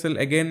bettered Russell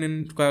again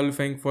in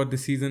qualifying for the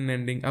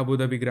season-ending Abu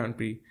Dhabi Grand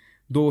Prix,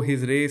 though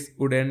his race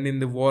would end in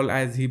the wall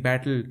as he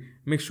battled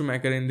Mick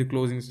Schumacher in the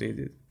closing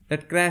stages.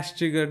 That crash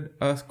triggered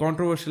a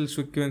controversial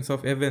sequence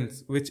of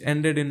events which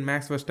ended in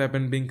Max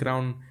Verstappen being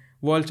crowned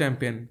world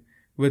champion,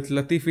 with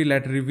Latifi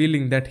later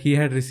revealing that he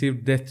had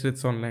received death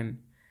threats online.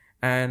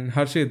 And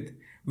Harshit,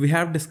 we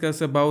have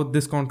discussed about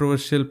this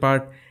controversial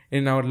part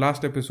in our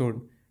last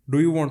episode. Do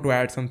you want to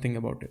add something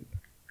about it?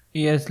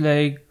 Yes,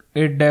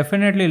 it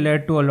definitely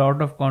led to a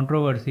lot of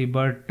controversy,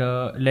 but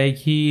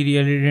he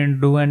really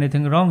didn't do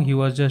anything wrong. He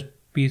was just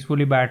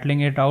peacefully battling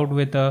it out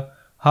with a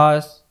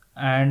Haas,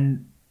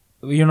 and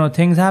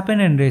things happen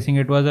in racing.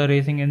 It was a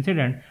racing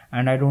incident,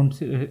 and I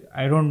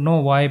don't know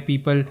why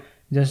people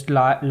just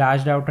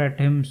lashed out at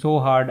him so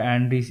hard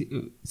and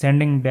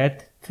sending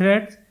death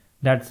threats.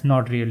 That's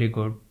not really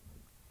good.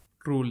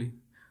 Truly.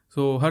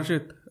 So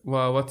Harshit,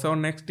 what's our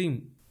next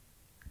team?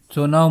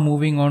 So now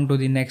moving on to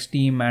the next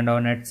team and our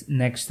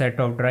next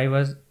set of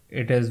drivers,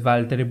 it is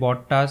Valtteri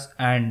Bottas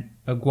and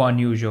Guan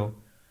Yu Zhou.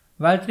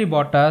 Valtteri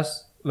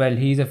Bottas,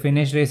 he's a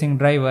Finnish racing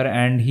driver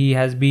and he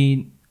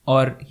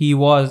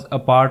was a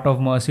part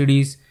of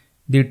Mercedes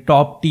the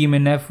top team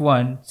in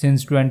F1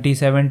 since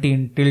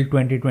 2017 till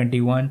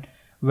 2021,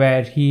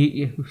 where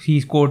he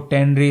scored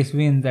 10 race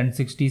wins and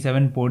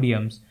 67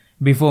 podiums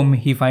before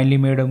he finally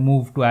made a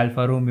move to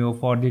Alfa Romeo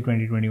for the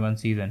 2021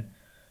 season.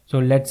 So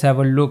let's have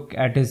a look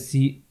at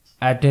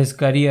his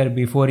career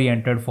before he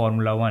entered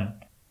Formula 1.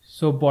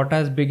 So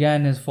Bottas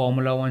began his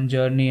Formula 1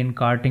 journey in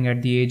karting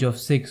at the age of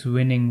 6,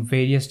 winning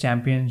various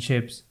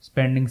championships,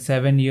 spending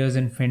 7 years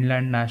in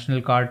Finland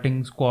national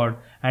karting squad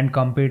and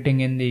competing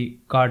in the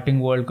Karting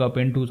World Cup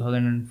in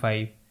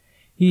 2005.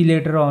 He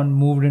later on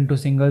moved into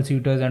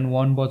single-seaters and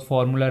won both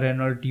Formula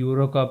Renault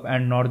Euro Cup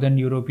and Northern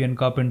European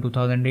Cup in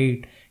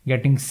 2008,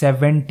 getting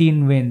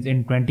 17 wins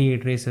in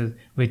 28 races,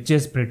 which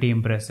is pretty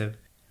impressive.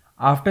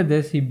 After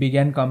this, he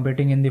began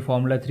competing in the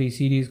Formula 3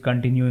 series,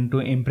 continuing to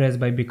impress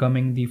by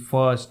becoming the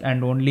first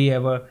and only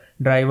ever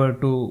driver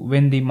to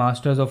win the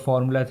Masters of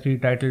Formula 3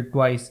 title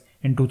twice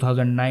in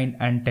 2009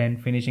 and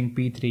 10, finishing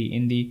P3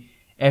 in the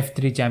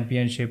F3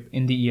 Championship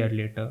in the year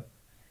later.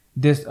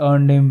 This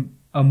earned him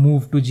a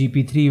move to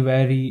GP3,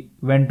 where he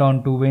went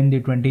on to win the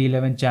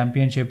 2011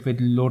 championship with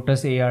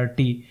Lotus ART,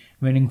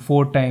 winning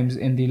 4 times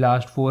in the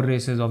last 4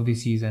 races of the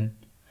season.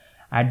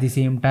 At the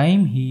same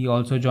time, he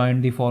also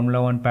joined the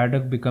Formula 1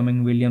 paddock,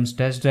 becoming Williams'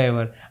 test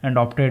driver, and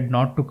opted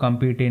not to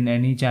compete in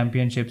any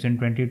championships in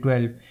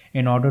 2012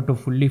 in order to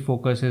fully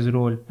focus his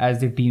role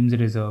as the team's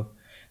reserve.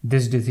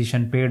 This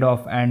decision paid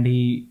off, and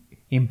he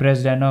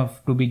impressed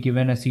enough to be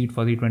given a seat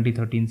for the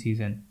 2013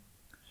 season.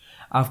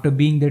 After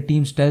being the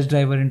team's test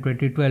driver in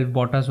 2012,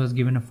 Bottas was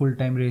given a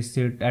full-time race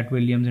seat at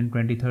Williams in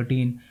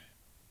 2013.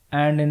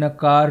 And in a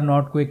car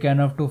not quick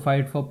enough to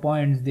fight for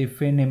points, the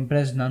Finn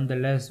impressed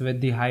nonetheless with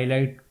the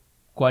highlight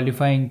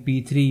qualifying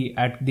P3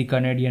 at the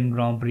Canadian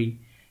Grand Prix.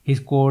 He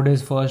scored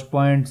his first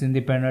points in the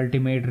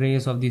penultimate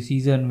race of the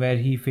season, where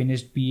he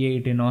finished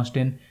P8 in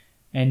Austin,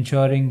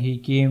 ensuring he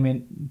came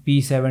in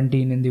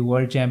P17 in the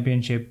World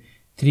Championship,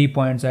 3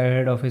 points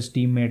ahead of his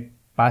teammate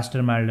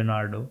Pastor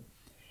Maldonado.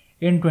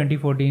 In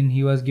 2014,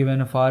 he was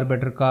given a far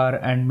better car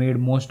and made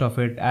most of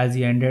it, as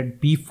he ended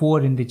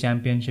P4 in the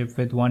championship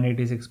with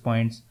 186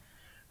 points.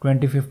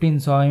 2015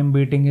 saw him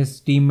beating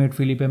his teammate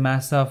Felipe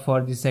Massa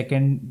for the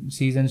second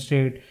season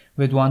straight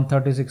with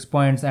 136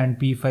 points and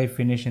P5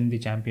 finish in the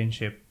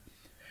championship.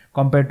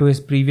 Compared to his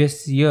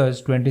previous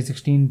years,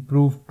 2016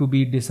 proved to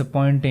be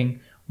disappointing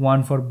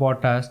one for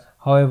Bottas.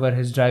 However,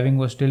 his driving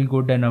was still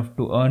good enough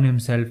to earn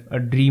himself a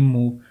dream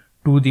move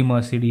to the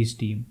Mercedes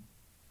team.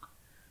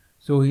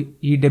 So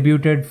he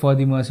debuted for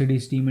the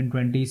Mercedes team in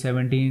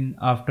 2017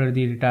 after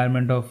the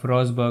retirement of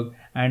Rosberg,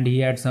 and he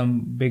had some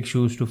big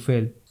shoes to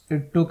fill.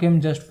 It took him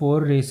just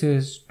 4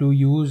 races to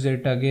use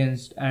it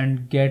against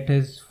and get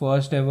his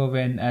first ever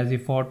win, as he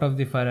fought off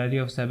the Ferrari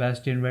of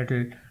Sebastian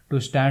Vettel to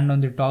stand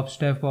on the top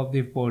step of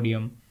the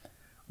podium.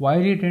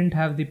 While he didn't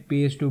have the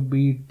pace to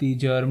beat the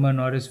German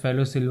or his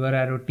fellow Silver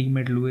Arrow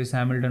teammate Lewis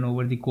Hamilton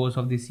over the course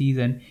of the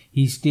season,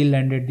 he still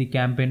ended the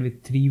campaign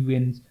with 3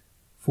 wins,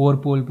 4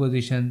 pole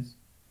positions,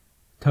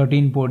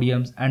 13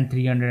 podiums and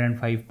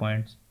 305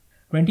 points.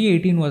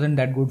 2018 wasn't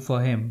that good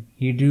for him.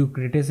 He drew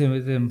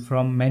criticism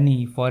from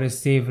many for his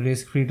safe,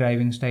 risk-free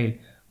driving style.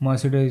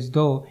 Mercedes,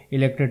 though,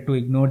 elected to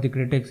ignore the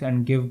critics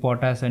and give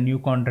Bottas a new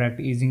contract,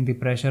 easing the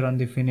pressure on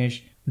the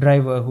Finnish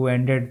driver, who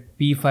ended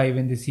P5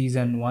 in the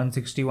season,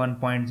 161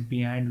 points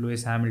behind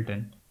Lewis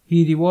Hamilton.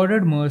 He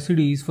rewarded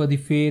Mercedes for the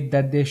faith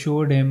that they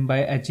showed him by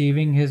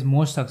achieving his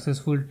most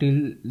successful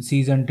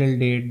season till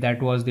date,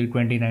 that was the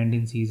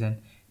 2019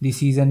 season. The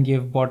season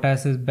gave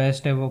Bottas his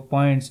best ever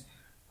points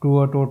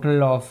to a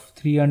total of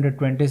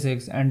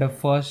 326 and a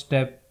first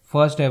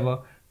ever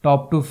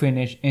top 2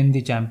 finish in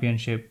the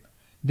championship.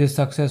 This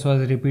success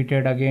was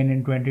repeated again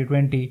in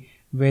 2020,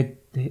 with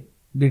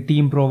the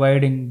team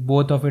providing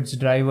both of its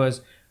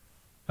drivers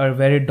a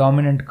very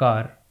dominant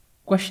car.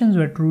 Questions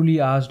were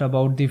truly asked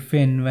about the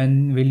Finn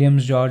when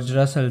Williams' George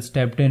Russell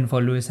stepped in for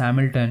Lewis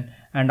Hamilton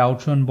and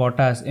outshone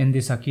Bottas in the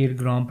Sakir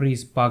Grand Prix,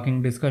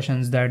 sparking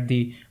discussions that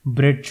the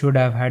Brit should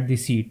have had the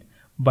seat.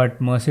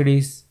 But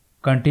Mercedes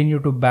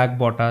continued to back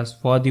Bottas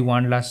for the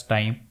one last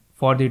time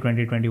for the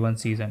 2021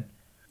 season.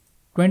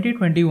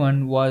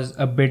 2021 was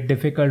a bit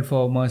difficult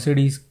for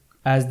Mercedes,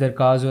 as their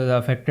cars were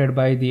affected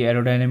by the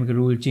aerodynamic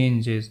rule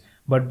changes,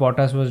 but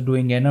Bottas was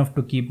doing enough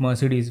to keep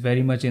Mercedes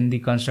very much in the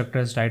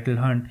constructors' title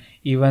hunt,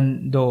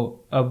 even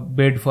though a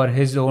bid for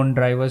his own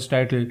driver's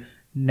title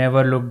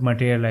never looked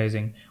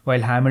materializing,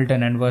 while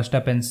Hamilton and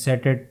Verstappen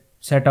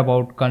set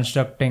about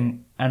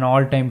constructing an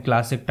all-time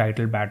classic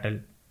title battle.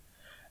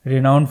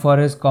 Renowned for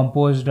his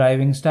composed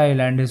driving style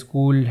and his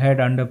cool head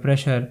under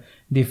pressure,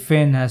 the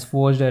Finn has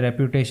forged a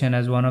reputation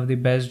as one of the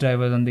best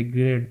drivers on the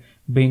grid,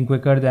 being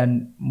quicker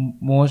than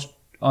most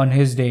on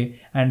his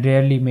day and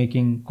rarely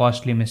making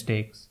costly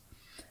mistakes.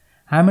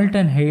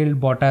 Hamilton hailed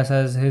Bottas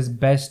as his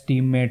best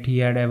teammate he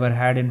had ever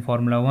had in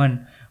Formula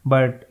 1,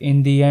 but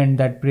in the end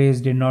that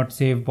praise did not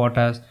save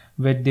Bottas,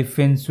 with the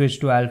Finn switch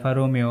to Alfa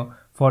Romeo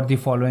for the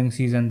following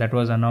season that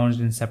was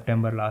announced in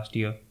September last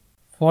year.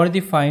 For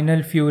the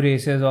final few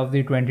races of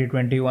the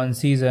 2021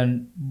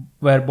 season,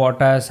 where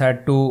Bottas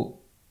had to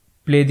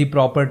play the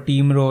proper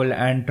team role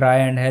and try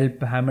and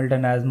help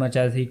Hamilton as much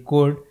as he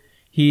could.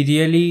 He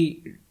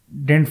really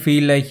didn't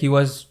feel like he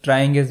was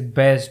trying his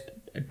best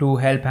to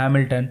help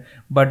Hamilton,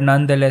 but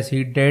nonetheless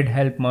he did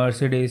help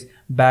Mercedes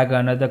bag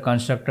another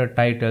constructor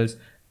titles,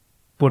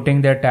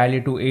 putting their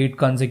tally to 8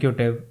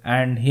 consecutive,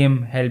 and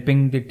him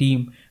helping the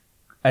team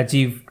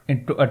achieve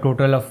a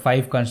total of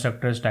 5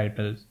 constructors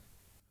titles.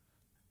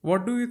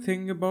 What do you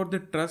think about the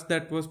trust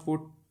that was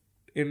put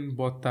in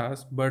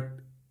Bottas, but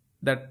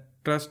that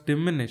trust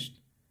diminished,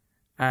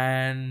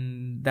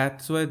 and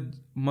that's why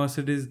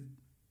Mercedes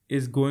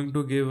is going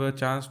to give a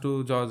chance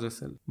to George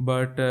Russell?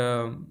 But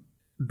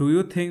do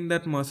you think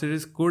that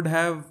Mercedes could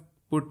have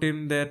put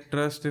in their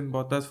trust in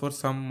Bottas for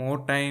some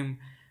more time,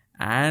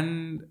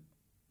 and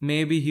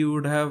maybe he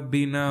would have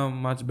been a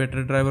much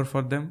better driver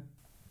for them?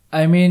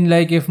 I mean,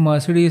 like, if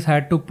Mercedes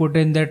had to put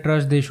in their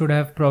trust, they should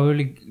have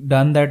probably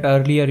done that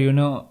earlier.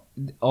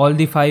 All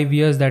the 5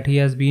 years that he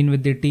has been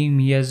with the team,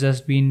 he has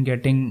just been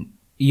getting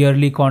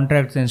yearly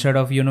contracts instead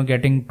of,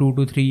 getting 2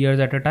 to 3 years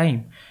at a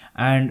time.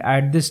 And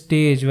at this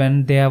stage,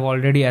 when they have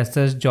already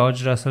assessed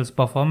George Russell's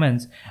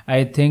performance,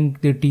 I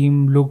think the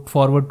team looked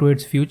forward to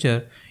its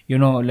future.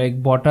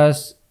 Like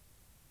Bottas,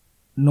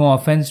 no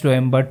offense to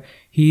him, but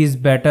he is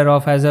better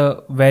off as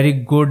a very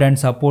good and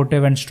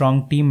supportive and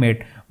strong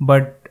teammate.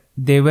 But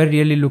they were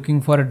really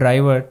looking for a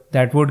driver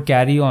that would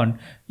carry on.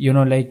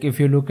 Like if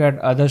you look at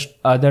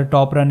other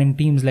top running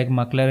teams like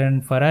McLaren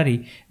and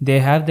Ferrari, they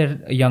have their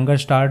younger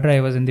star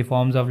drivers in the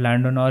forms of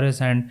Lando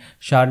Norris and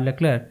Charles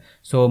Leclerc.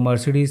 So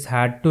Mercedes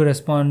had to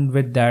respond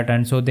with that,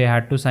 and so they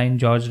had to sign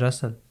George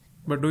Russell.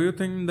 But do you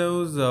think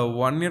those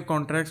 1-year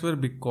contracts were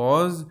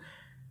because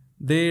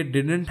they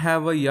didn't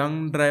have a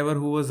young driver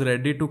who was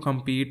ready to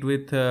compete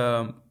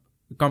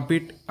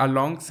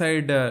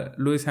alongside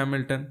Lewis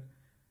Hamilton?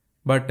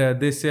 But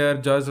this year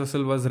George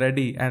Russell was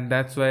ready, and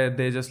that's why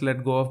they just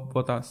let go of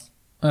Bottas.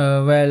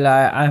 Well,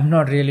 I'm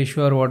not really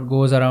sure what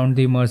goes around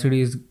the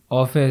Mercedes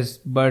office,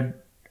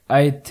 but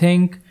I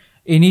think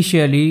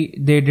initially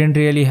they didn't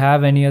really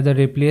have any other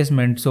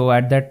replacement. So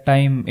at that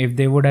time, if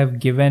they would have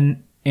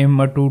given him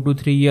a 2 to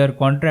 3 year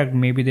contract,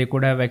 maybe they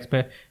would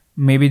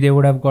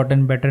have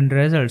gotten better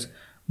results.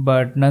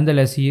 But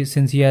nonetheless,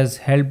 since he has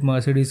helped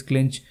Mercedes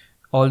clinch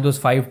all those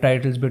 5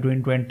 titles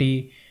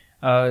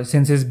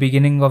since his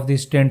beginning of the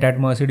stint at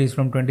Mercedes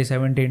from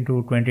 2017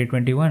 to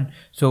 2021.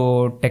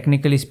 So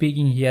technically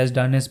speaking, he has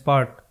done his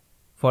part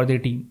for the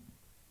team.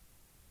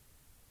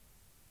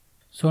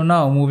 So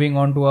now moving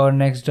on to our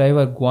next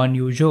driver, Guan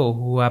Yu Zhou,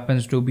 who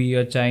happens to be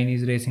a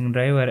Chinese racing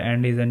driver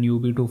and is a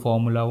newbie to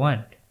Formula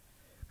 1.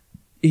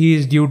 He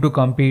is due to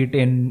compete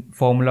in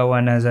Formula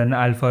 1 as an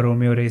Alfa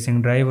Romeo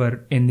racing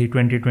driver in the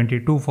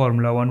 2022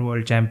 Formula 1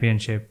 World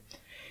Championship.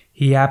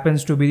 He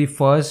happens to be the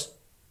first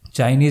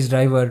Chinese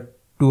driver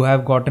to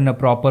have gotten a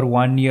proper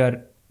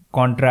 1-year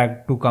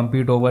contract to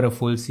compete over a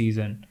full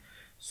season.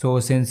 So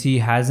since he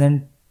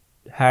hasn't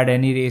had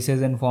any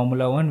races in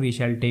Formula 1, we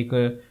shall take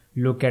a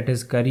look at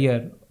his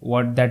career,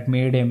 what that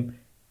made him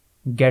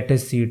get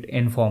his seat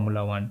in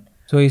Formula 1.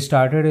 So he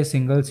started his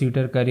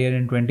single-seater career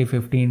in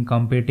 2015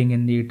 competing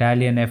in the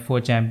Italian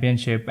F4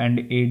 Championship and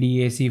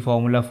ADAC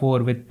Formula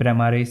 4 with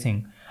Prema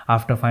Racing.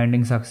 After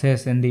finding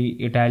success in the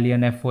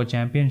Italian F4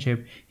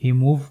 Championship, he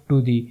moved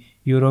to the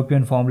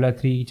European Formula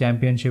 3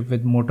 Championship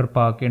with Motor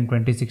Park in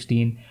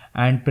 2016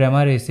 and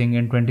Prema Racing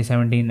in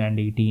 2017 and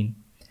 18.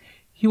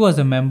 He was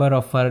a member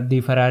of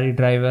the Ferrari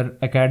Driver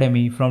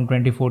Academy from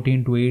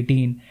 2014 to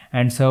 18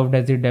 and served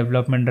as the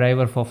development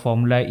driver for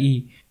Formula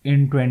E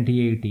in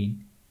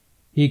 2018.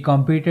 He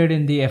competed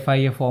in the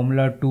FIA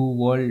Formula 2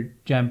 World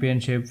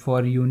Championship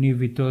for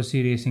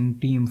Univitosi Racing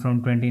Team from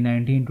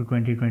 2019 to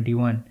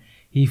 2021.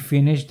 He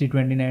finished the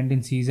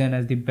 2019 season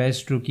as the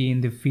best rookie in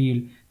the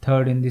field,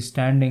 third in the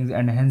standings,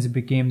 and hence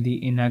became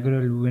the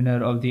inaugural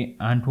winner of the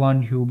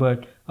Antoine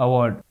Hubert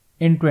Award.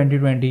 In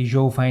 2020,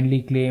 Zhou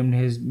finally claimed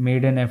his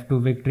maiden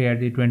F2 victory at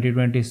the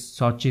 2020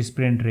 Sochi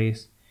sprint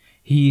race.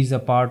 He is a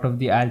part of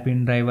the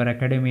Alpine Driver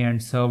Academy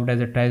and served as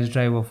a test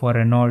driver for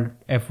Renault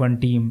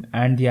F1 team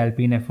and the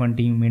Alpine F1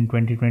 team in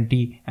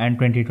 2020 and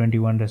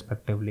 2021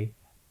 respectively.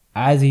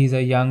 As he is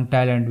a young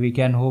talent, we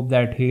can hope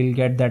that he'll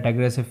get that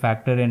aggressive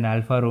factor in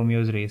Alfa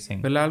Romeo's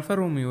racing. Well, Alfa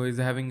Romeo is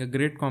having a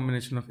great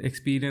combination of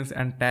experience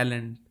and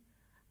talent,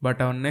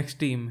 but our next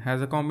team has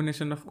a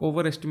combination of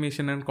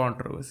overestimation and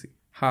controversy.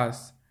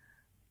 Haas.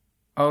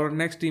 Our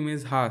next team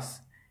is Haas.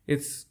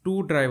 It's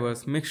 2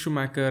 drivers, Mick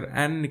Schumacher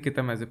and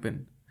Nikita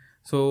Mazepin.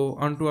 So,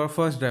 on to our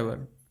first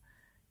driver,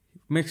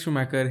 Mick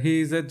Schumacher.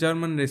 He is a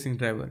German racing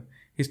driver.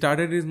 He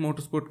started his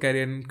motorsport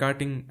career in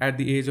karting at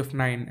the age of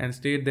 9 and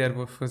stayed there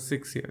for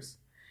 6 years.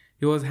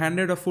 He was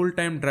handed a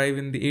full-time drive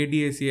in the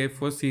ADAC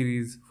F4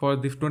 series for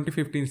the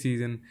 2015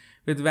 season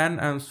with Van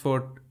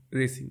Amersfoort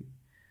Racing.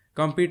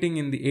 Competing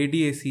in the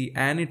ADAC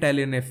and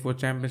Italian F4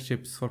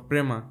 championships for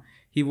Prema,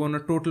 he won a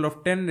total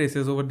of 10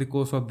 races over the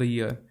course of the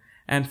year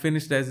and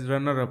finished as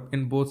runner-up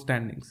in both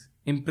standings.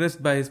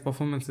 Impressed by his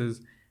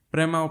performances,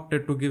 Prema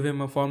opted to give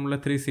him a Formula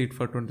 3 seat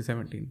for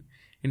 2017.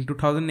 In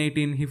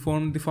 2018, he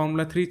formed the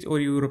Formula 3 or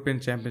European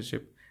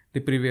Championship the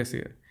previous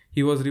year.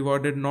 He was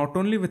rewarded not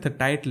only with a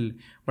title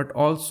but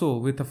also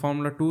with a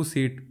Formula 2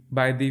 seat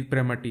by the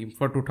Prema team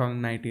for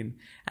 2019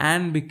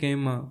 and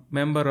became a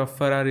member of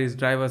Ferrari's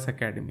Drivers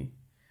Academy,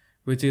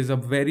 which is a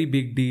very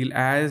big deal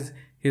as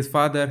his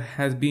father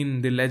has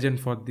been the legend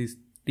for this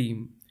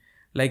team.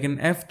 Like in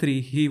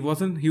F3, he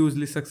wasn't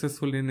hugely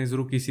successful in his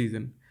rookie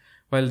season.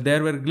 While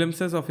there were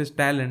glimpses of his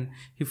talent,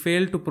 he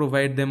failed to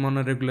provide them on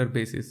a regular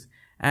basis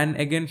and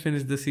again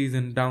finished the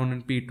season down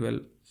in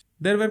P12.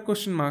 There were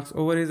question marks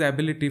over his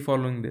ability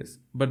following this,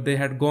 but they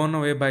had gone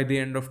away by the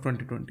end of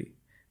 2020.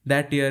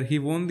 That year, he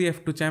won the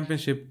F2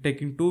 championship,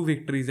 taking 2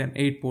 victories and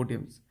 8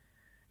 podiums.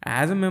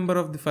 As a member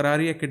of the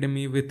Ferrari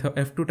Academy with a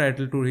F2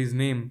 title to his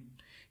name,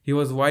 he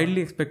was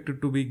widely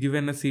expected to be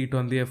given a seat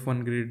on the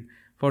F1 grid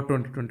for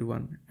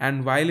 2021.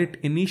 And while it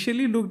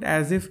initially looked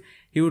as if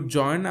he would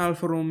join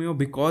Alfa Romeo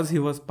because he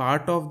was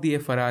part of the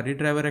Ferrari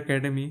Driver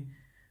Academy,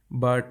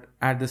 but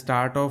at the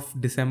start of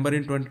December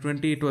in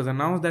 2020, it was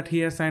announced that he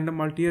has signed a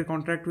multi-year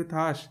contract with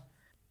Haas.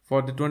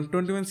 For the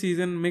 2021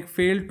 season, Mick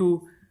failed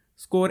to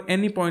score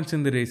any points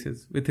in the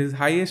races, with his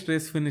highest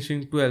race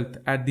finishing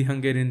 12th at the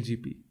Hungarian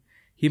GP.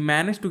 He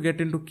managed to get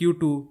into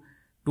Q2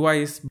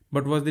 twice,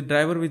 but was the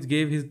driver which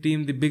gave his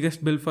team the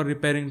biggest bill for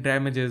repairing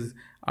damages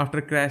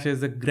after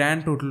crashes, a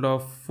grand total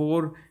of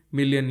 4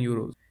 million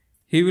euros.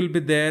 He will be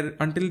there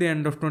until the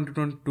end of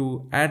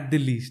 2022 at the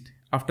least.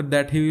 After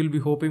that, he will be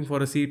hoping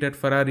for a seat at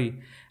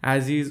Ferrari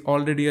as he is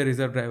already a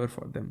reserve driver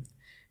for them.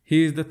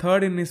 He is the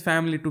third in his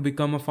family to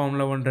become a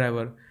Formula 1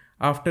 driver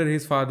after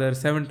his father,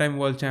 7-time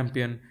world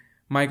champion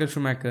Michael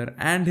Schumacher,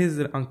 and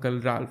his uncle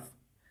Ralph.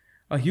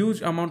 A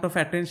huge amount of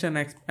attention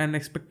and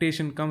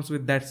expectation comes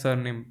with that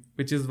surname,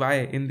 which is why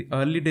in the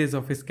early days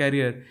of his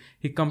career,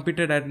 he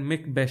competed at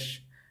Mick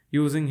Besh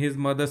using his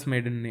mother's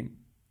maiden name.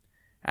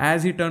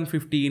 As he turned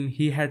 15,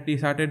 he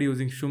started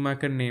using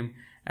Schumacher name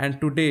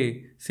and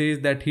today says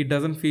that he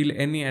doesn't feel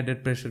any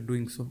added pressure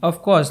doing so.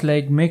 Of course,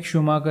 like Mick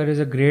Schumacher is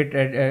a great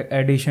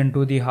addition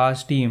to the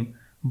Haas team,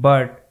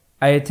 but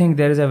I think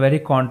there is a very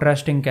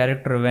contrasting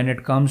character when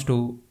it comes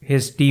to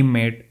his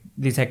teammate,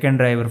 the second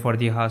driver for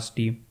the Haas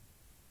team.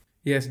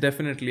 Yes,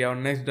 definitely. Our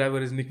next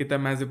driver is Nikita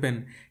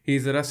Mazepin. He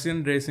is a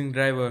Russian racing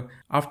driver.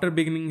 After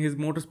beginning his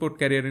motorsport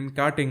career in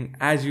karting,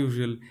 as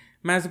usual,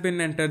 Mazepin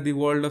entered the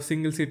world of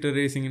single-seater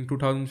racing in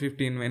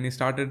 2015 when he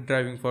started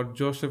driving for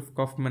Joseph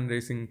Kaufman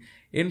Racing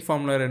in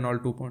Formula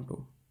Renault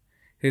 2.0.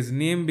 His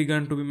name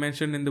began to be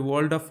mentioned in the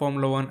world of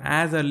Formula 1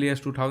 as early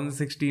as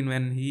 2016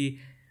 when he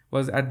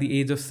was at the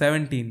age of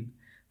 17.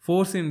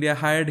 Force India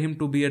hired him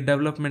to be a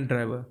development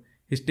driver.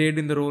 He stayed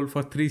in the role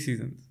for 3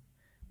 seasons.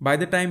 By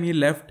the time he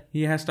left,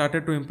 he has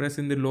started to impress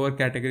in the lower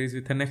categories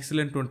with an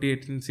excellent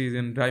 2018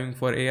 season driving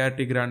for ART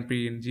Grand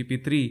Prix in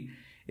GP3,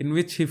 in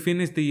which he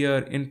finished the year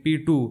in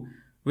P2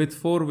 with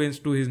 4 wins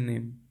to his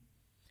name.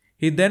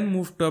 He then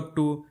moved up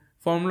to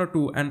Formula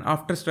 2 and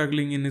after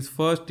struggling in his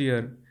first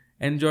year,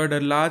 enjoyed a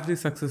largely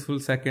successful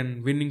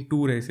second, winning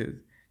 2 races,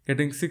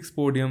 getting 6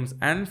 podiums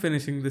and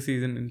finishing the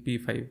season in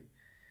P5.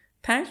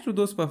 Thanks to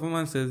those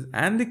performances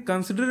and the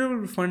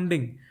considerable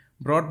funding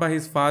brought by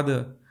his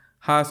father,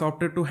 Haas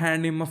opted to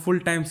hand him a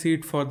full-time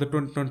seat for the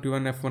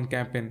 2021 F1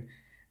 campaign.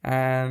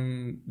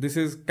 And this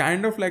is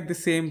kind of like the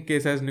same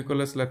case as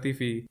Nicholas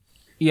Latifi.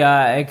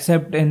 Yeah,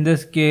 except in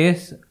this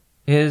case,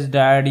 his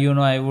dad,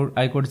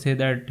 I could say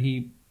that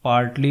he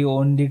partly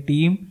owned the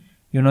team.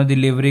 The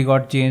livery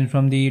got changed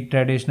from the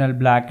traditional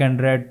black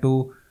and red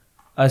to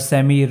a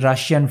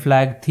semi-Russian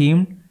flag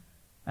themed.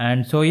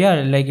 And so,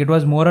 it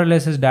was more or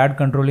less his dad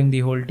controlling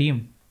the whole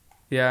team.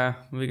 Yeah,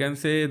 we can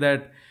say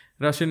that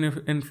Russian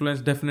influence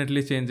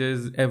definitely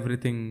changes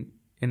everything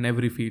in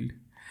every field.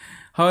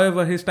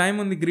 However, his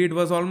time on the grid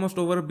was almost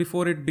over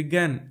before it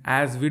began,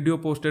 as video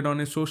posted on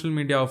his social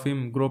media of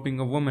him groping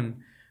a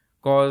woman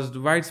caused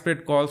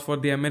widespread calls for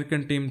the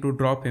American team to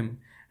drop him.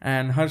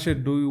 And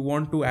Harshit, do you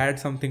want to add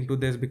something to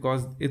this,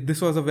 because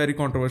this was a very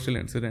controversial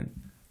incident?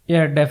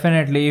 Yeah,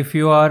 definitely. If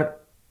you are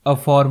a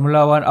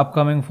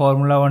upcoming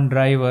Formula 1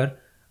 driver,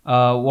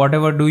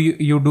 whatever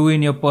you do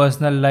in your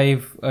personal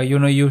life,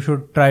 you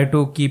should try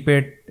to keep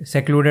it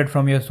secluded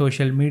from your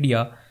social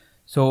media.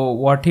 So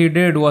what he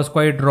did was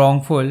quite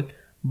wrongful,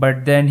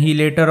 but then he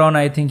later on,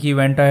 I think he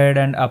went ahead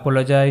and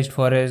apologized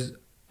for his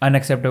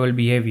unacceptable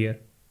behavior.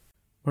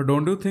 But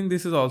don't you think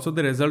this is also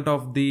the result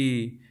of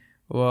the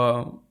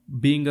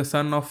being a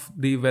son of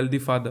the wealthy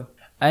father?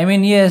 I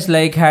mean, yes,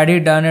 had he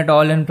done it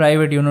all in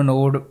private,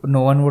 no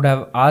one would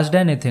have asked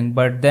anything.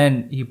 But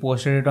then he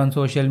posted it on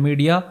social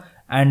media,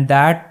 and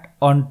that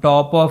on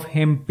top of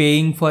him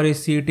paying for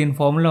his seat in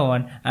Formula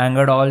 1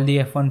 angered all the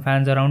F1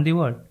 fans around the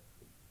world.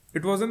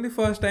 It wasn't the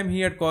first time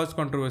he had caused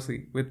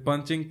controversy, with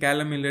punching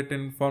Callum Ilott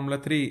in Formula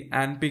 3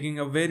 and picking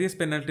up various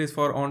penalties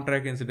for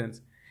on-track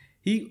incidents.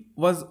 He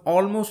was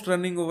almost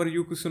running over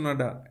Yuki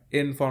Tsunoda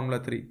in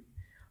Formula 3.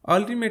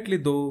 Ultimately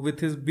though,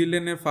 with his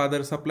billionaire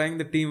father supplying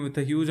the team with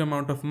a huge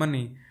amount of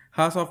money,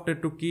 Haas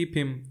opted to keep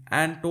him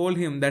and told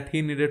him that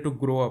he needed to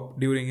grow up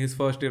during his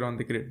first year on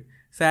the grid.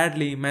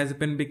 Sadly,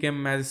 Mazepin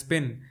became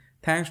Mazepin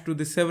thanks to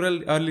the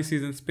several early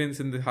season spins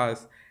in the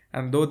Haas,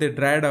 and though they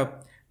dried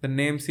up, the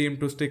name seemed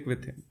to stick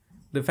with him.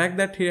 The fact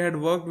that he had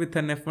worked with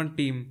an F1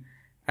 team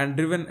and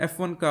driven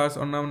F1 cars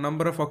on a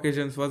number of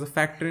occasions was a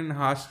factor in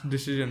Haas's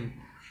decision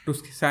to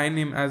sign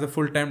him as a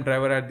full-time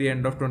driver at the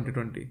end of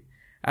 2020,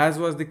 as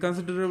was the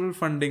considerable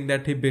funding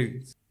that he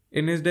brings.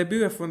 In his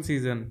debut F1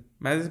 season,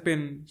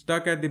 Mazepin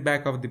stuck at the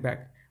back of the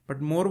pack,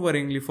 but more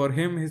worryingly for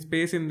him, his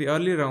pace in the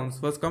early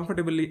rounds was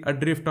comfortably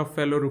adrift of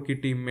fellow rookie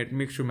teammate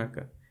Mick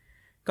Schumacher.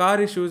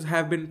 Car issues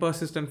have been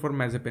persistent for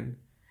Mazepin,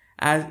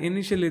 as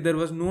initially there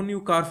was no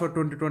new car for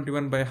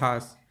 2021 by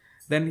Haas.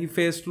 Then he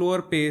faced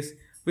slower pace,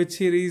 which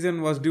he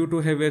reasoned was due to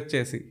heavier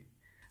chassis.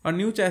 A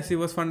new chassis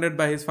was funded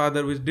by his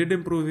father, which did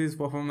improve his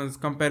performance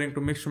comparing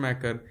to Mick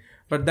Schumacher,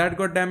 but that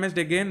got damaged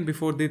again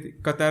before the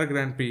Qatar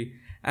Grand Prix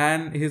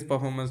and his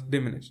performance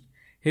diminished.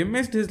 He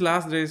missed his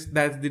last race,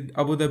 that's the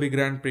Abu Dhabi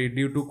Grand Prix,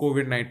 due to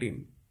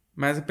COVID-19.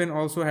 Mazepin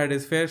also had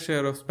his fair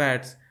share of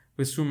spats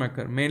with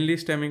Schumacher, mainly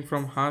stemming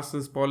from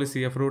Haas's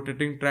policy of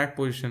rotating track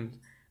positions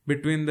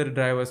between the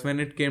drivers when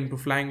it came to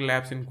flying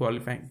laps in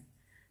qualifying.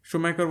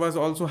 Schumacher was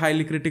also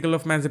highly critical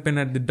of Mazepin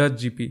at the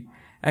Dutch GP,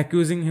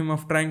 accusing him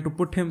of trying to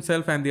put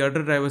himself and the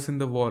other drivers in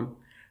the wall.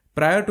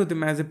 Prior to the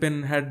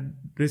Mazepin had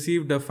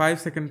received a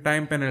 5-second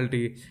time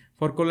penalty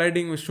for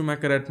colliding with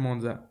Schumacher at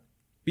Monza.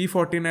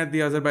 P14 at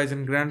the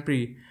Azerbaijan Grand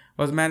Prix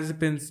was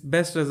Mazepin's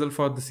best result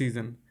for the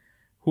season,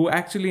 who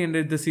actually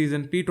ended the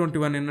season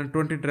P21 in a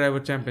 20-driver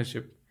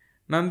championship.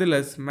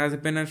 Nonetheless,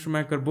 Mazepin and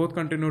Schumacher both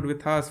continued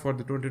with Haas for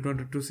the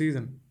 2022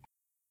 season.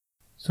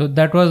 So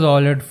that was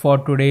all it for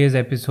today's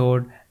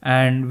episode,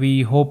 and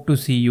we hope to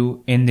see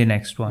you in the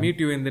next one. Meet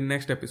you in the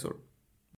next episode.